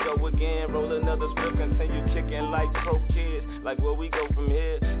 And here we go again, roll another split, continue kicking like pro kids. Like where we go from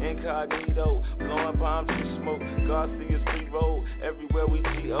here, incognito. Blowing palm tree smoke, Garcia's free road. Everywhere we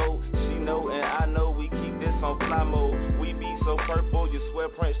G.O. She know and I know we keep this on fly mode. We be so purple, your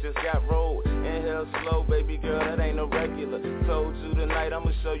sweat prints just got rolled. Inhale slow, baby girl, that ain't no regular. Told you tonight,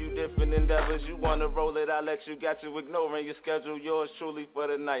 I'ma show you different endeavors. You wanna roll it, I let you, got you ignoring your schedule. Yours truly for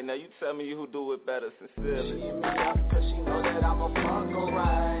the night. Now you tell me who do it better, sincerely. She hit me up cause she know that that I'ma fuck her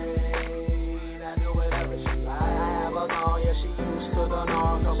right. I do whatever she like. I have her gone, yeah, she used to the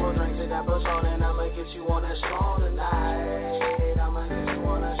norm. Couple drinks in that push on, and I'ma get you on that strong tonight. I'ma get you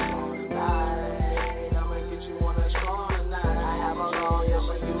on that strong tonight. I'ma get you on that strong tonight. I have her gone, yeah, she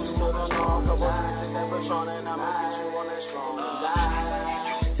used to the norm. Couple drinks in that push on, and I'ma get you on that strong tonight.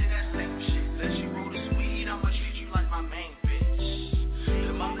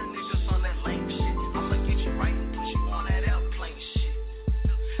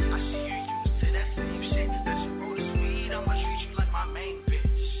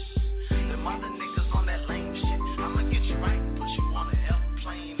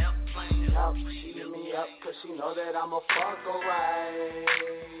 Cause she know that I'ma fuck her right.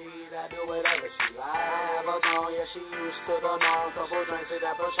 I do whatever she like. I have her gone, yeah, she used to the norm. Couple drinks of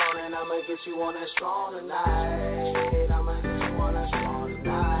that push on, and I'ma get you on that strong tonight. I'ma get you on that strong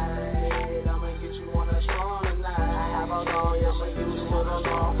tonight. I'ma get you on that strong tonight. I have her gone, yeah, she used to the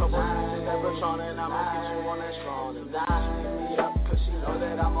norm. Couple drinks of that push on, and I'ma get you on that strong tonight. Hit me up, cause she know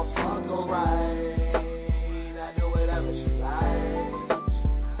that I'ma fuck her right. I do whatever she like.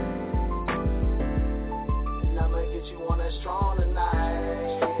 You want that strong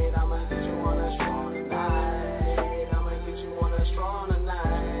tonight. I'ma get you on that strong tonight. I'ma get you on that strong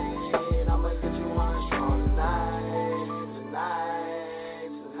tonight. I'ma get you on that strong tonight. Tonight.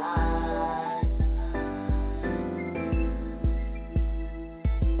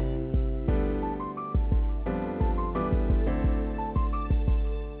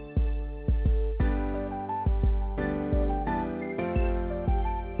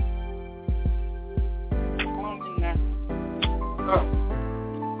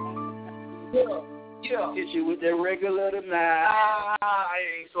 Yeah. Hit you with that regular tonight. I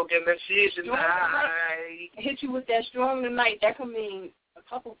ain't so getting that shit tonight. Hit you with that strong tonight. That could mean a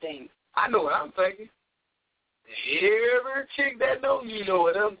couple things. I know what I'm thinking. Every chick that know you know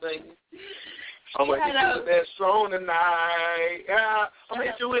what I'm thinking. I'm gonna hit you with that strong tonight. Yeah, I'm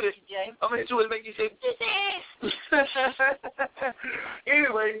gonna hit you with it. I'm gonna hit you with it, make you say,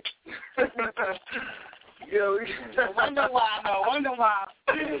 anyway. Wonder why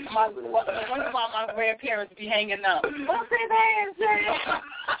my grandparents be hanging up. What's his ass say?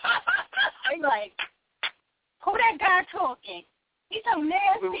 They like, who that guy talking? He's so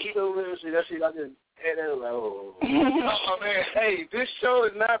nasty. That shit I didn't. Oh man, hey, this show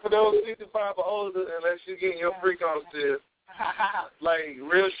is not for those 55 or older unless you're getting your freak on still. Like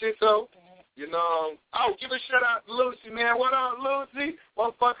real shit though. You know. Oh, give a shout out to Lucy, man. What up, Lucy?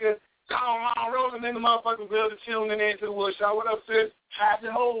 Motherfucker. Rolling in the motherfucking building, tuning into the WOODSHOP. What up, sis? Hide the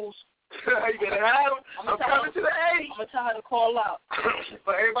hoes. You better hide them. I'm coming to the A. I'm going to tell her to call out.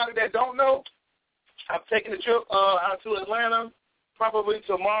 For everybody that don't know, I'm taking a trip out to Atlanta, probably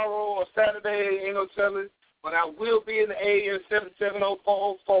tomorrow or Saturday, ain't no telling. But I will be in the A in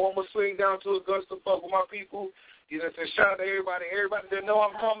 77044. I'm going to swing down to Augusta, fuck with my people. You know, to shout out to everybody. Everybody that know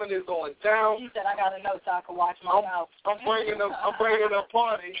I'm coming is going down. She said I got to know so I can watch my mouth. I'm bringing a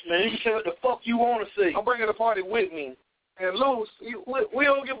party. Man, you can say what the fuck you want to see. I'm bringing a party with me. And Luce, we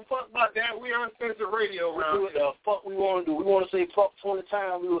don't give a fuck about that. We are Uncensored Radio around here. What the fuck we want to do? We want to say fuck 20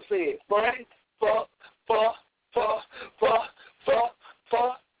 times. We will say it. Right? Fuck, fuck, fuck, fuck, fuck,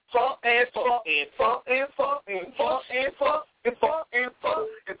 fuck, fuck, and fuck, and fuck, and fuck, and fuck, and fuck, and fuck, and fuck,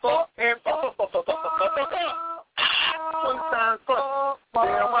 and fuck, and fuck, fuck, fuck, fuck. Sometimes fuck.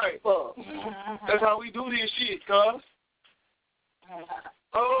 Damn right. Fuck. That's how we do this shit, cuz.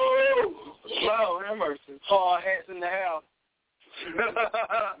 Oh, Lord have mercy. Hard hats in the house.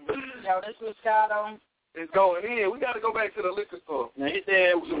 Yo, this Moscato. It's going in. We got to go back to the liquor store. Now hit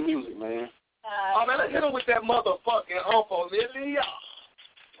that with some music, man. Oh, man, let's hit him with that motherfucking Uncle Lily.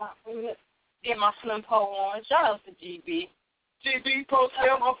 Get my Slim Pole on. Shout out to GB. GB, Post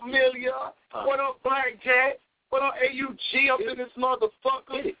Slim, Unfamiliar. What up, Blackjack? What up, AUG up in this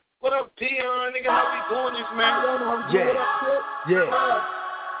motherfucker? What up, Dion? Nigga, how we doing this, man? Yeah.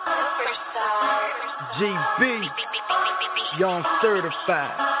 GB, Young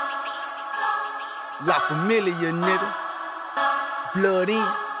Certified. La Familia, nigga. Blood in,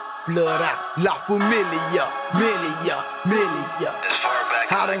 blood out. La Familia, Milia.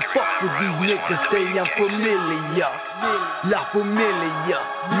 I don't fuck with these niggas, say I'm familiar. La Familia,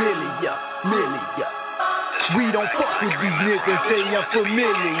 Milia. We don't fuck with these niggas, say I'm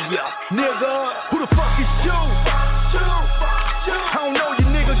familiar. Nigga, who the fuck is you? I don't know you,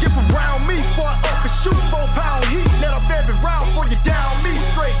 nigga, get around me before I up and shoot 4-pound heat. Let up every round before you down me,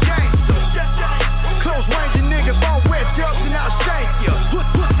 straight gangster. Close range, you niggas, I'll wet you up and I'll shank you.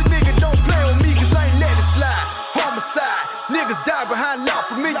 Pussy nigga, don't play with me, cause I ain't let it slide. Homicide, niggas die behind Y'all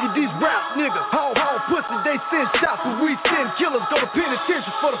familiar, these rap niggas. Home pussy, they send shots, but we send killers. Go to penitentiary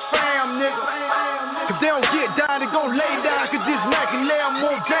for the fam, nigga. If they don't get down, they gon' lay down. Cause this Mac and lay them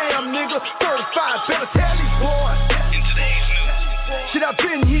on damn, nigga. 35, better tell these boys. Shit, I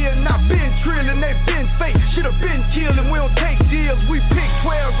been here and I been trillin', they been fake. Shit, I been killin', we don't take deals. We pick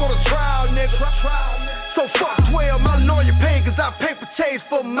 12, go to trial, nigga. So fuck 12, my lawyer paid cause I paper chase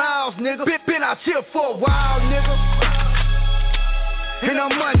for miles, nigga. Been out here for a while, nigga. And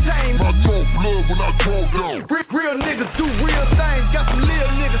I'm untamed. I talk blood when I talk down. Real niggas do real things. Got some little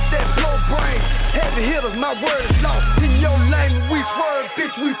niggas that blow brains. Heavy hitters, my word is lost. In your lane, we swerve,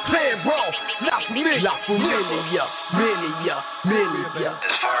 bitch, we play it raw. La Familia, Familia.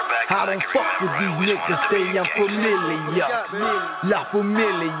 I don't fuck with these niggas, say I'm familiar. La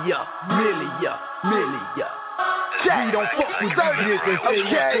Familia, Familia. We don't fuck with these niggas, say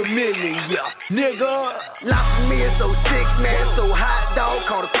I'm familiar. Nigga, La Familia so sick, man, so hot dog,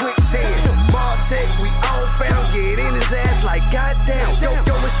 called a quicksand. Ball tech, we all found, get in his ass like goddamn. Yo,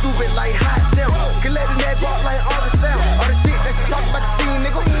 it's stupid like hot damn. Collecting that ball like all the sound. All the shit that you talk about the scene,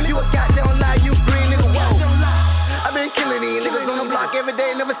 nigga. You a goddamn lie, you green, nigga, whoa. I been killing these niggas on the block every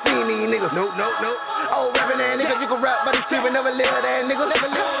day, never seen these niggas. Nope. Oh, rapping that nigga, you can rap by the street, but never live that nigga.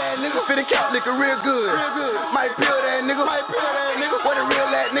 Fit a cap liquor real good. Might peel that nigga. What a real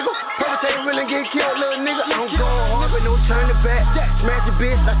that nigga. Perpetrate real and get killed, little nigga. I'm going hard, but no turning back. Smash a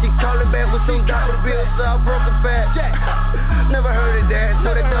bitch, like she calling back with some dollar bills, so I broke her back. Never heard of that.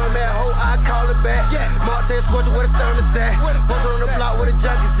 So that dumb that hoe, I call it back. Martin Scorcher, where the thermostat. Post on the block where the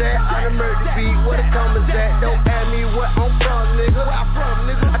junkies at. On the murder beat, where the commas at. Don't ask me where I'm from, nigga.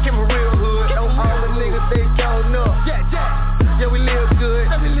 I came from real hood. Don't all the niggas, they counting up. Yeah, we live good.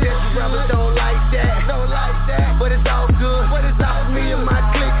 Yes, brothers don't like that. But it's all good. Me and my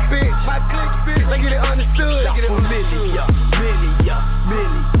clique, bitch. Like get it understood. Like get it familiar.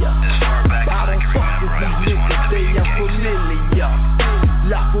 I don't fuck with these niggas, say I'm familiar.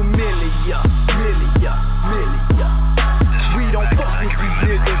 La Familia. We don't fuck with these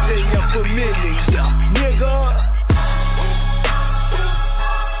niggas, say I'm familiar. Nigga.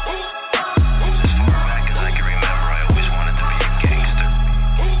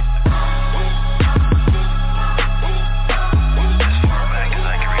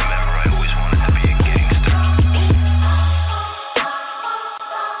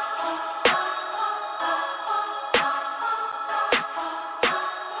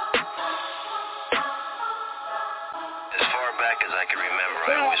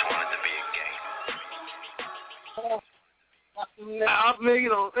 Man, you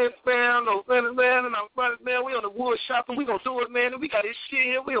know, man, and I'm running, man. We on the WOODSHOP and we gonna do it, man. And we got this shit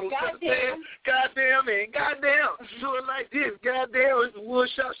here. We gonna goddamn, man. Do it like this. Goddamn, it's the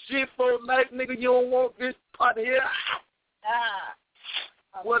WOODSHOP shit for life, nigga. You don't want this part here.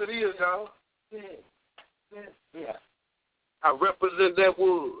 What it is, y'all. Yeah. I represent that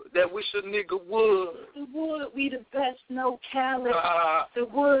wood. That wish a nigga would. The wood, we the best, no callous. The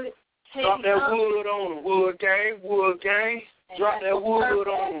wood. Drop that wood on them. Wood gang. Drop that wood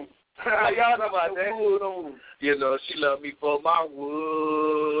on them. Y'all know about that wood on them. You know, she love me for my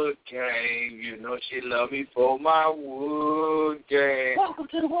wood gang. You know, she love me for my wood gang. Welcome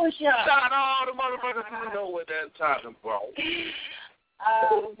to the WOODSHOP. Shout out all the motherfuckers who know what that's talking about.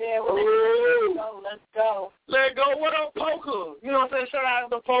 Let's go. Let go. What up, Poker? You know what I'm saying? Shout out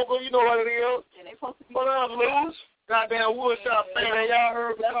to Poker. You know what it is. Yeah, they supposed to be. What up, Luz? Goddamn WOODSHOP fan, y'all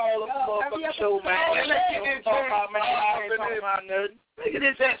heard me call the motherfucking show, man. Let's get this talk about, man. I ain't talking about nothing. Look at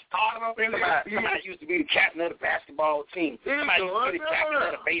this ass starting up in there. I used to be the captain of the basketball team. I used to be the captain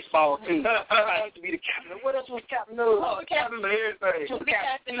of the baseball team. I used to be the captain. What else was captain of? Captain of everything.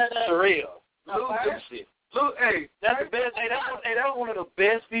 Captain of the surreal. Look at shit. Look, hey, that's the best. Hey, that was one of the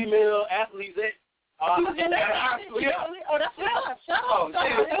best female athletes that. That's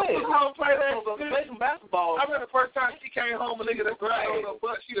basketball. I remember the first time she came home, a nigga that grabbed on her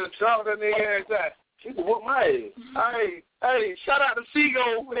butt, she done dropped that nigga every time. She could whoop my ass. Hey, shout out to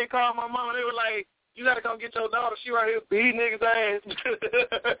Seagull when they called my mama. They were like, you gotta come get your daughter. She right here beating niggas' ass.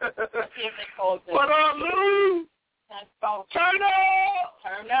 What up, Lou? Turn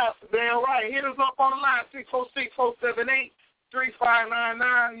up. Damn right. Hit us up on the line,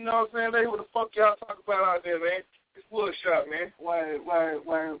 646-478-3599. You know what I'm saying? They who the fuck y'all talk about out there, man. It's WOODSHOP, man.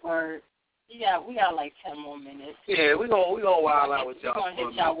 Word. Yeah, we got like 10 more minutes. Yeah, we gonna wild out with y'all. We're gonna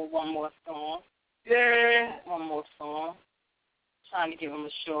hit y'all with one more song. Yeah. One more song. Trying to give him a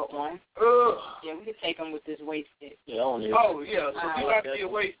short one. Yeah, we can take him with this wasted. Yeah, so you like to get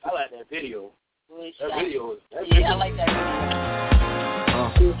wasted. I like that video. That video. I like that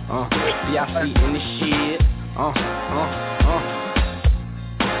video. BIC in the shit.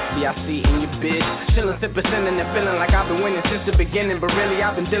 BIC in your bitch. Chillin', sippin', sinning, and feeling like I've been winning since the beginning. But really,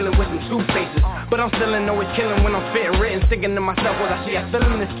 I've been dealing with some two faces. But I'm still always killing when I'm spitting written. Thinking to myself, well, I see I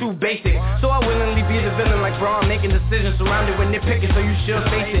feeling this too basic. So I willingly be the villain like Braun, making decisions surrounded with nitpicking. So you should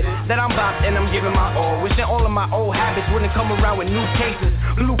face it, that I'm bopped and I'm giving my all. Wishing all of my old habits wouldn't come around with new cases.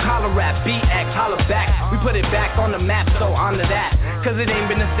 Blue collar rap, BX, holla back. We put it back on the map, so honor that. Cause it ain't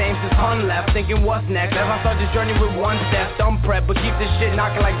been the same since Pun left. Thinking what's next, as I start this journey with one step. Thumb prep, but keep this shit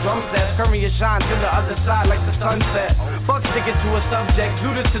knocking like drum sets. Curry and shine to the other side like the sunset. Fuck sticking to a subject, do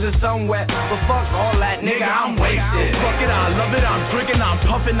this to the sun wet. But fuck all that, nigga, I'm wasted. Fuck it, I love it, I'm drinking, I'm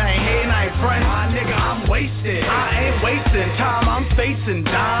puffing, I ain't hating, I ain't frontin'. My nigga, I'm wasted. I ain't wasting time, I'm facing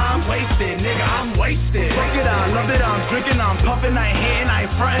dime. Wasted, nigga, I'm wasted. Fuck it, I love it, I'm drinking, I'm puffing, I ain't hating, I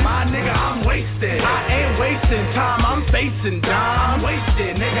ain't frontin'. My nigga, I'm wasted. I ain't wasting time, I'm facing dime.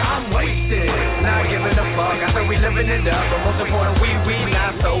 Wasted, nigga, I'm wasted. Not giving a fuck, I said we living it up. But most important, we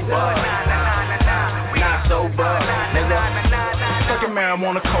not sober. Not sober, nigga. Fucking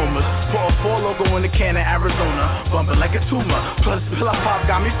marijuana comas. Pour a 4 logo in the can in Arizona. Bumping like a tumor. Plus pill I pop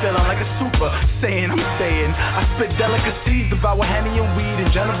got me feeling like a super. Saying I'm saying I spit delicacies, devour Henny and weed. In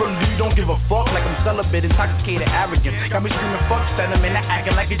general, you don't give a fuck like I'm celibate, intoxicated, arrogant. Got me screaming fuck sentiment and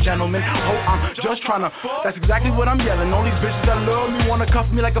acting like a gentleman. Oh, I'm just trying to. That's exactly what I'm yelling. All these bitches that love me wanna cuff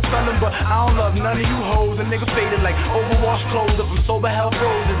me like a felon, but I don't love none of you hoes. A nigga faded like overwashed clothes. If I'm sober, hell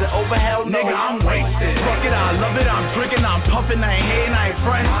froze. Is it over? Hell no. Nigga, I'm wasted. Fuck it, I love it, I'm drinking, I'm puffing, I ain't hating, I ain't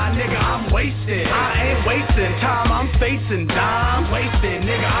frontin'. My nigga, I'm wasted. I ain't wasting time, I'm facing dime. Wasted,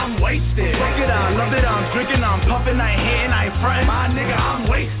 nigga, I'm wasted. Fuck it, I love it, I'm drinking, I'm puffing, I ain't hating, I ain't frontin'. My nigga, I'm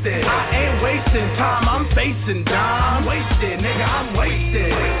wasted. I ain't wasting time, I'm facing dime. Wasted, nigga, I'm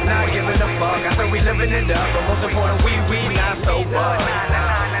wasted. Not giving a fuck, I said we living it up. But most important, we not sober.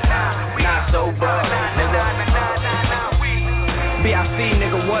 Not sober, nigga. BIC,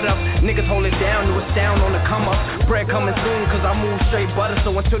 nigga, what up? Niggas hold it down, to astound on the come up. Bread coming soon, cause I move straight butter.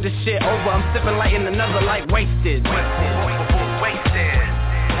 So until this shit over, I'm sipping light in another light. Wasted. Wasted.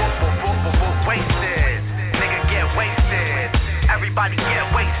 Nigga, get wasted. Everybody get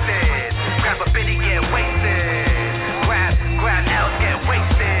wasted. Grab a bitty, get wasted. Grab L's, get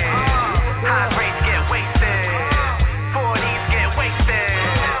wasted. High grades, get wasted. 40s, get wasted.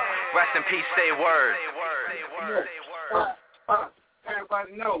 Rest in peace, say word.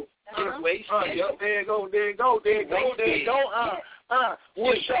 Everybody know. Wasted. Yo, there you go.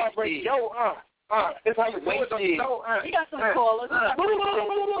 WOODSHOP radio. It's how you do it on the show. We got some callers.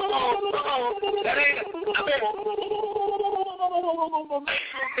 That ain't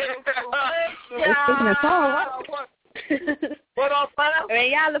What up, fam? Man,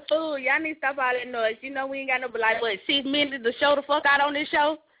 y'all a fool. Y'all need to stop all that noise. You know we ain't got no, but like, what, 6 minutes to show the fuck out on this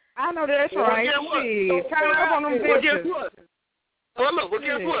show? I know that's right. Turn up on them bitches. Guess what?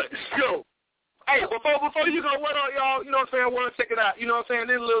 Guess what? Yo, hey, before you go, what up, y'all? You know what I'm saying? Want to check it out? You know what I'm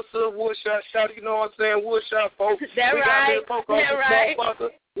saying? This little sub WOODSHOP shout. You know what I'm saying? WOODSHOP, folks. That right. That right.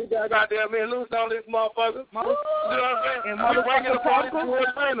 We got goddamn man loose on this motherfucker. You know what I'm saying? We're bringing the party to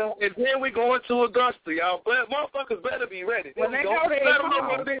Atlanta, and then we going to Augusta, y'all. But motherfuckers better be ready. When they go there, let them know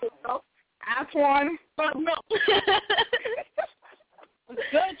what it is, y'all. I swan. Let them know.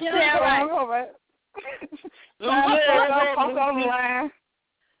 Good job. Yeah, right.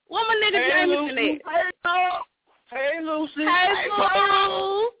 What my nigga Jameson is? Hey, Lucy. Hey,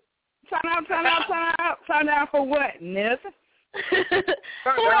 Lou. Turn out for what, nigga?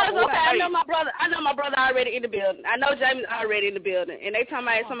 Who else? Okay, I know my brother already in the building. I know James already in the building, and they talking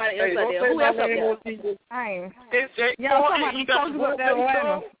about somebody else up there. Who else up there? Y'all talking about that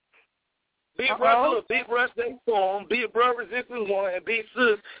Atlanta. Big Russ, they form. Big Bro Resistance 1, and Big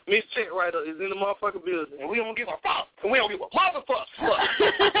Sis, Miss Check Writer is in the motherfucking building. And we don't give a fuck. And we don't give a motherfucker.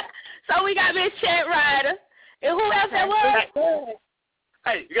 So we got Miss Check Writer. And who else that was?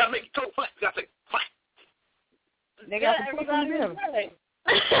 Hey, you gotta make your toe flat. You gotta say flat. They got to put on them. Look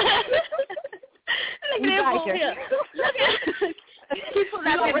at him. He put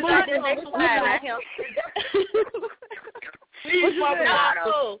out that blood and they flat at him.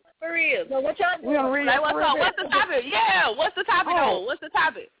 No, for real. So what y'all doing? Like, what's up? What's the topic? Yeah, what's the topic, though? What's the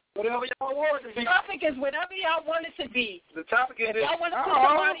topic? Whatever y'all want it to be. The topic is whatever y'all want it to be. The topic is y'all want to put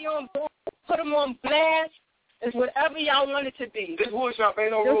somebody on board, put them on blast. It's whatever y'all want it to be. This WOODSHOP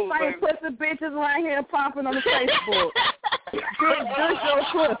ain't no rules, baby. Just put the bitches right here popping on the Facebook. Just your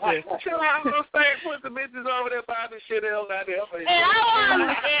pussy. Chill out, those same pussy bitches over there popping shit else out there.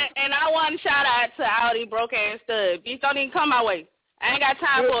 And I want to shout out to all these broke ass studs. Bitch, don't even come my way. I ain't got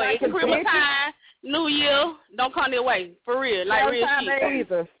time for it. It's Christmas time, New Year. Don't come their way. For real. Like real shit.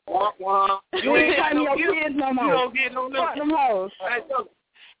 Either. You ain't coming your kids no more. You don't get no Fuck them hoes.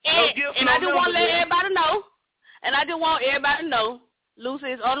 And I just want to let everybody know. And I just want everybody to know. Lucy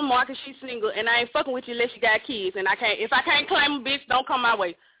is on the market. She's single, and I ain't fucking with you unless you got kids. And if I can't claim a bitch, don't come my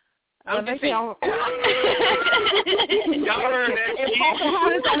way. I'm just saying. Y'all heard that? If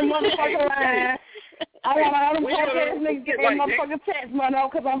Pocahontas on the motherfucking line, I want all them podcast niggas get their motherfucking tax money on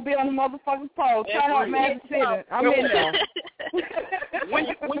because I'm building the motherfucking pole. Turn on Magic City. I'm in there. When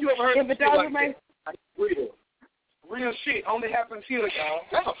you ever heard of shit like that? Real shit only happens here, y'all.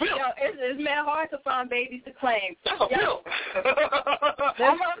 That's a film. It's mad hard to find babies to claim. That's a film. No,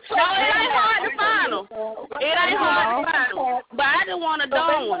 it ain't hard to find them. It ain't hard to find them. But I just want a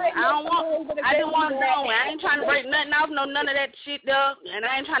dumb one. I just want a dumb one. I ain't trying to break nothing off, none of that shit there. And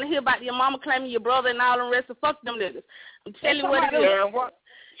I ain't trying to hear about your mama claiming your brother and all the rest of fuck them niggas. I'm telling you what it is.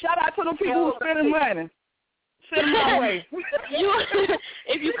 Shout out to the people who spending money. Send them my way.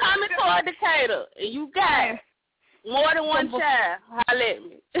 If you coming toward Decatur and you got more than one child, holler at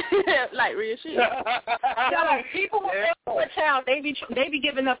me. Like real shit. People with child, they be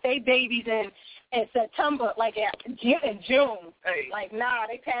giving up their babies in September, like in June. Hey. Like, nah,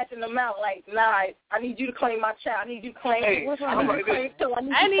 they passing them out. Like, nah, I need you to claim my child. I need you to claim I need you to claim two. I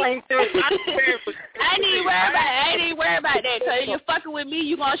need you to claim three. I ain't even worry about that. Cause if you're fucking with me,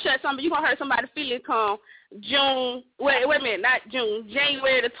 you gonna hurt somebody's feelings come June. Wait a minute, not June.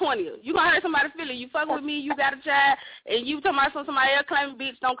 January the 20th. You gonna hurt somebody's feelings. You fucking with me, you got a child, and you talking about somebody else claiming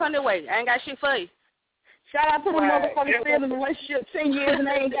bitch. Don't come that way. I ain't got shit for you. Shout out to the motherfuckers still in the relationship 10 years and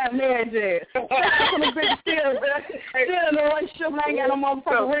they ain't got married yet. Shout out to the bitch still in the relationship and ain't got no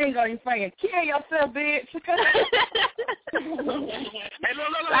motherfucking ring on your finger. Kill yourself, bitch. Hey,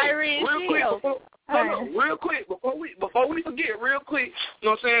 look. Real quick, before we forget, real quick, you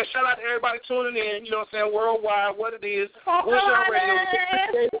know what I'm saying? Shout out to everybody tuning in, you know what I'm saying, worldwide, what it is. WOODSHOP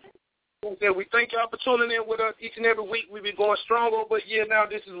Radio. We thank y'all for tuning in with us each and every week. We be going stronger, but yeah, now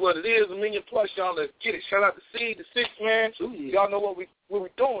this is what it is. $1 million plus, y'all. Let's get it. Shout out to Seed, the 6 man. Y'all know what we doing.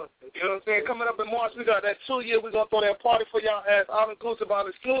 You know what I'm saying? Coming up in March, we got that 2 year. We're gonna throw that party for y'all as all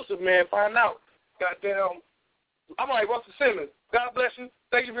exclusive, man. Find out. Goddamn. I'm like Russell Simmons. God bless you.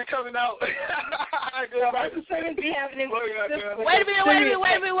 Thank you for coming out. Russell Simmons be having Wait a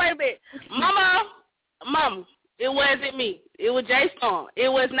minute. Mama, it wasn't me. It was Jay Storm. It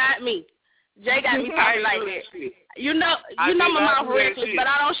was not me. Jay got me talking like that. You know my mouth reckless, but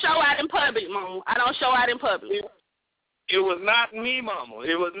I don't show out in public, Mama. I don't show out in public. It was not me, Mama.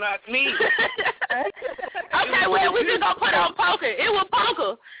 It was not me. Okay, well, we just gonna put on poker. It was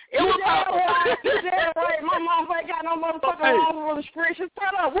poker. You damn right. My mom ain't got no motherfucking law restrictions.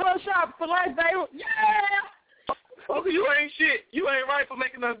 Turn up WOODSHOP for life, baby. Yeah. Poker, you ain't shit. You ain't right for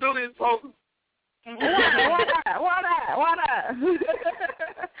making us do this, poker. Why not?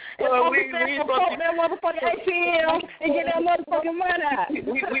 Well, we poke that motherfucking ATM and get that motherfucking money out.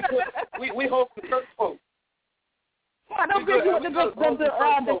 We hope the church folks. Why don't get you with the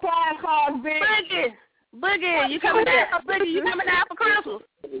flying cards, bitch? Boogie, you coming down for Christmas?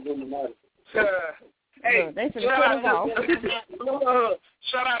 Hey,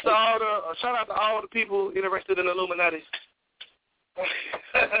 shout out to all the people interested in Illuminati.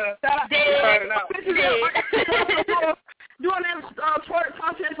 Doing that twerk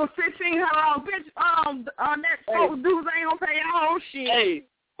contest for $1,500, bitch. Next folks dudes ain't gonna pay your whole shit. Hey,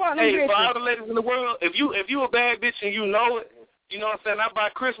 for all the ladies in the world, if you a bad bitch and you know it, you know what I'm saying? I buy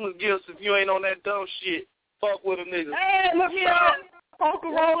Christmas gifts if you ain't on that dumb shit. Fuck with a nigga. Hey, look here, poker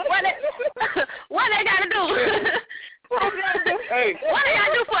roller. What they gotta do? Hey, what they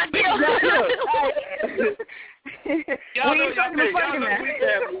gotta do for a deal? Y'all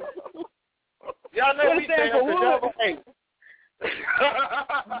know we stand for wood. Hey.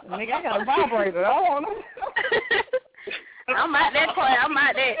 Nigga, I got a vibrator. I want it. I'm out that point.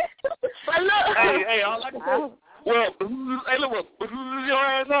 But look. Hey, all I can say. Well, hey, look, your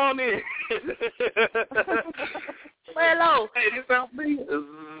ass on there. Hello. Hey, this sounds me.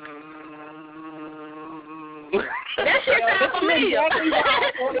 That shit sound familiar. Look,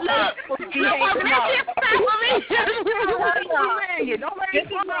 that shit sound familiar. Don't make it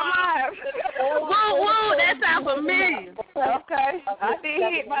come alive. Woo, that sound familiar. Okay, I did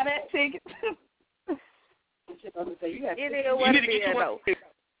hit by that ticket. It is what it is, though.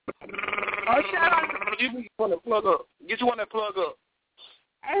 Oh, shout out. You want to plug up. Get you one that plug up.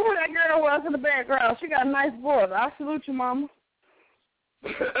 Hey, who that girl was in the background? She got a nice voice. I salute you, mama.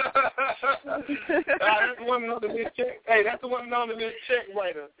 That's the one on the list check. Hey, that's the one on the list check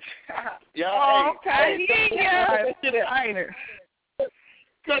writer. Oh, okay. Yeah. That shit ain't it.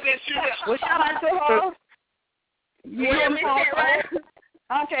 Cut that shit out. Well, shout out to her. Yeah, Miss Chat Rider.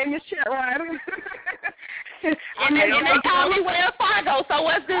 Okay, Miss Chat Rider. And they call me Wells Fargo, so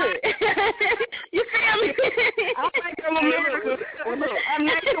what's good? You feel me? I think I'm American. I'm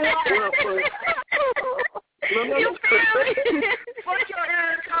nationwide. You feel me? Fuck your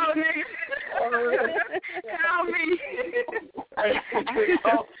area code, nigga. Call me.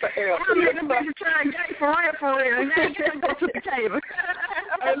 I'm making a trying gay for real. And now you can go to the table.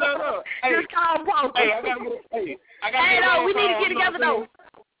 Hey, look. Just call Poker. Hey, no, we need to get together, though.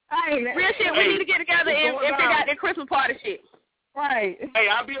 Real shit, we need to get together if they got that Christmas party shit. Right. Hey,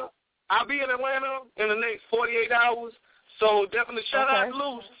 I'll be in Atlanta in the next 48 hours. So definitely shout out to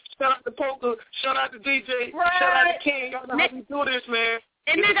Luce, shout out to Poker, shout out to DJ, shout out to King. Y'all know how we do this, man.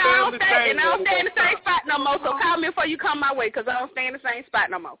 And nigga, I don't stay in the same spot no more. So call me before you come my way, because I don't stay in the same spot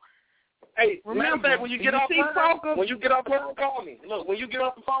no more. Hey, remember when you get off the phone, call me. Look, when you get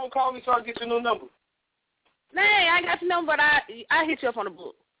off the phone, call me so I can get your new number. Nah, I ain't got your number, but I hit you up on the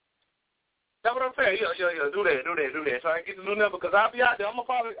book. That's what I'm saying. Yeah. Do that. So I can get the new number, because I'll be out there. I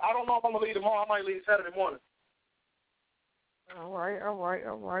don't know if I'm going to leave tomorrow. I might leave Saturday morning. All right.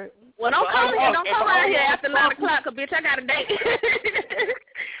 Well, don't come out here after 9 o'clock, because, bitch, I got a date.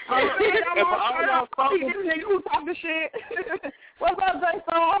 Who talking shit? What's up,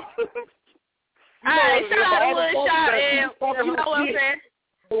 J-Storm? All right, shout out to WOODSHOP, and you know what I'm saying?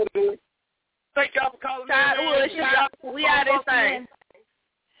 Thank y'all for calling me. Shout out to WOODSHOP. We out this thing.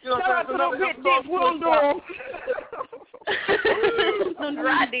 Shout out to them big dicks. What I'm doing? Some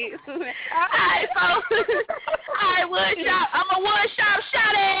dry dicks. All right, folks. All right, WOODSHOP. I'm a WOODSHOP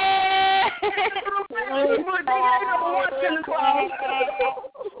shawty.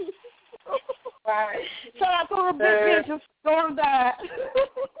 Shout out to the big bitches. Storm died.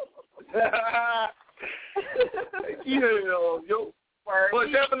 Yo. But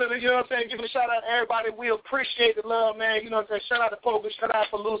definitely, you know what I'm saying, giving a shout out to everybody. We appreciate the love, man. You know what I'm saying? Shout out to Poker, shout out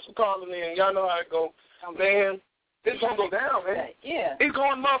for Luce for calling in. Y'all know how it go. Man, it's going to go down, man. Yeah. It's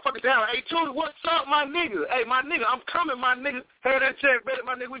going motherfucking down. Hey, Tudor, what's up, my nigga? Hey, my nigga, I'm coming, my nigga. Hey, that check, baby,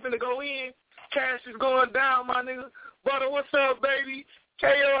 my nigga, we finna go in. Cash is going down, my nigga. Butter, what's up, baby? KO,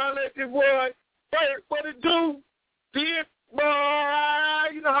 I let your boy. Hey, what it do? Bitch.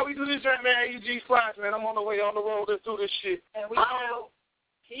 Boy, you know how we do this right, man. AUG Flies, man. I'm on the way on the road. Let's do this shit. And we know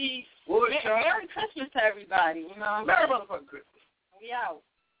peace. Merry Christmas to everybody, you know. Merry motherfucking Christmas. We out.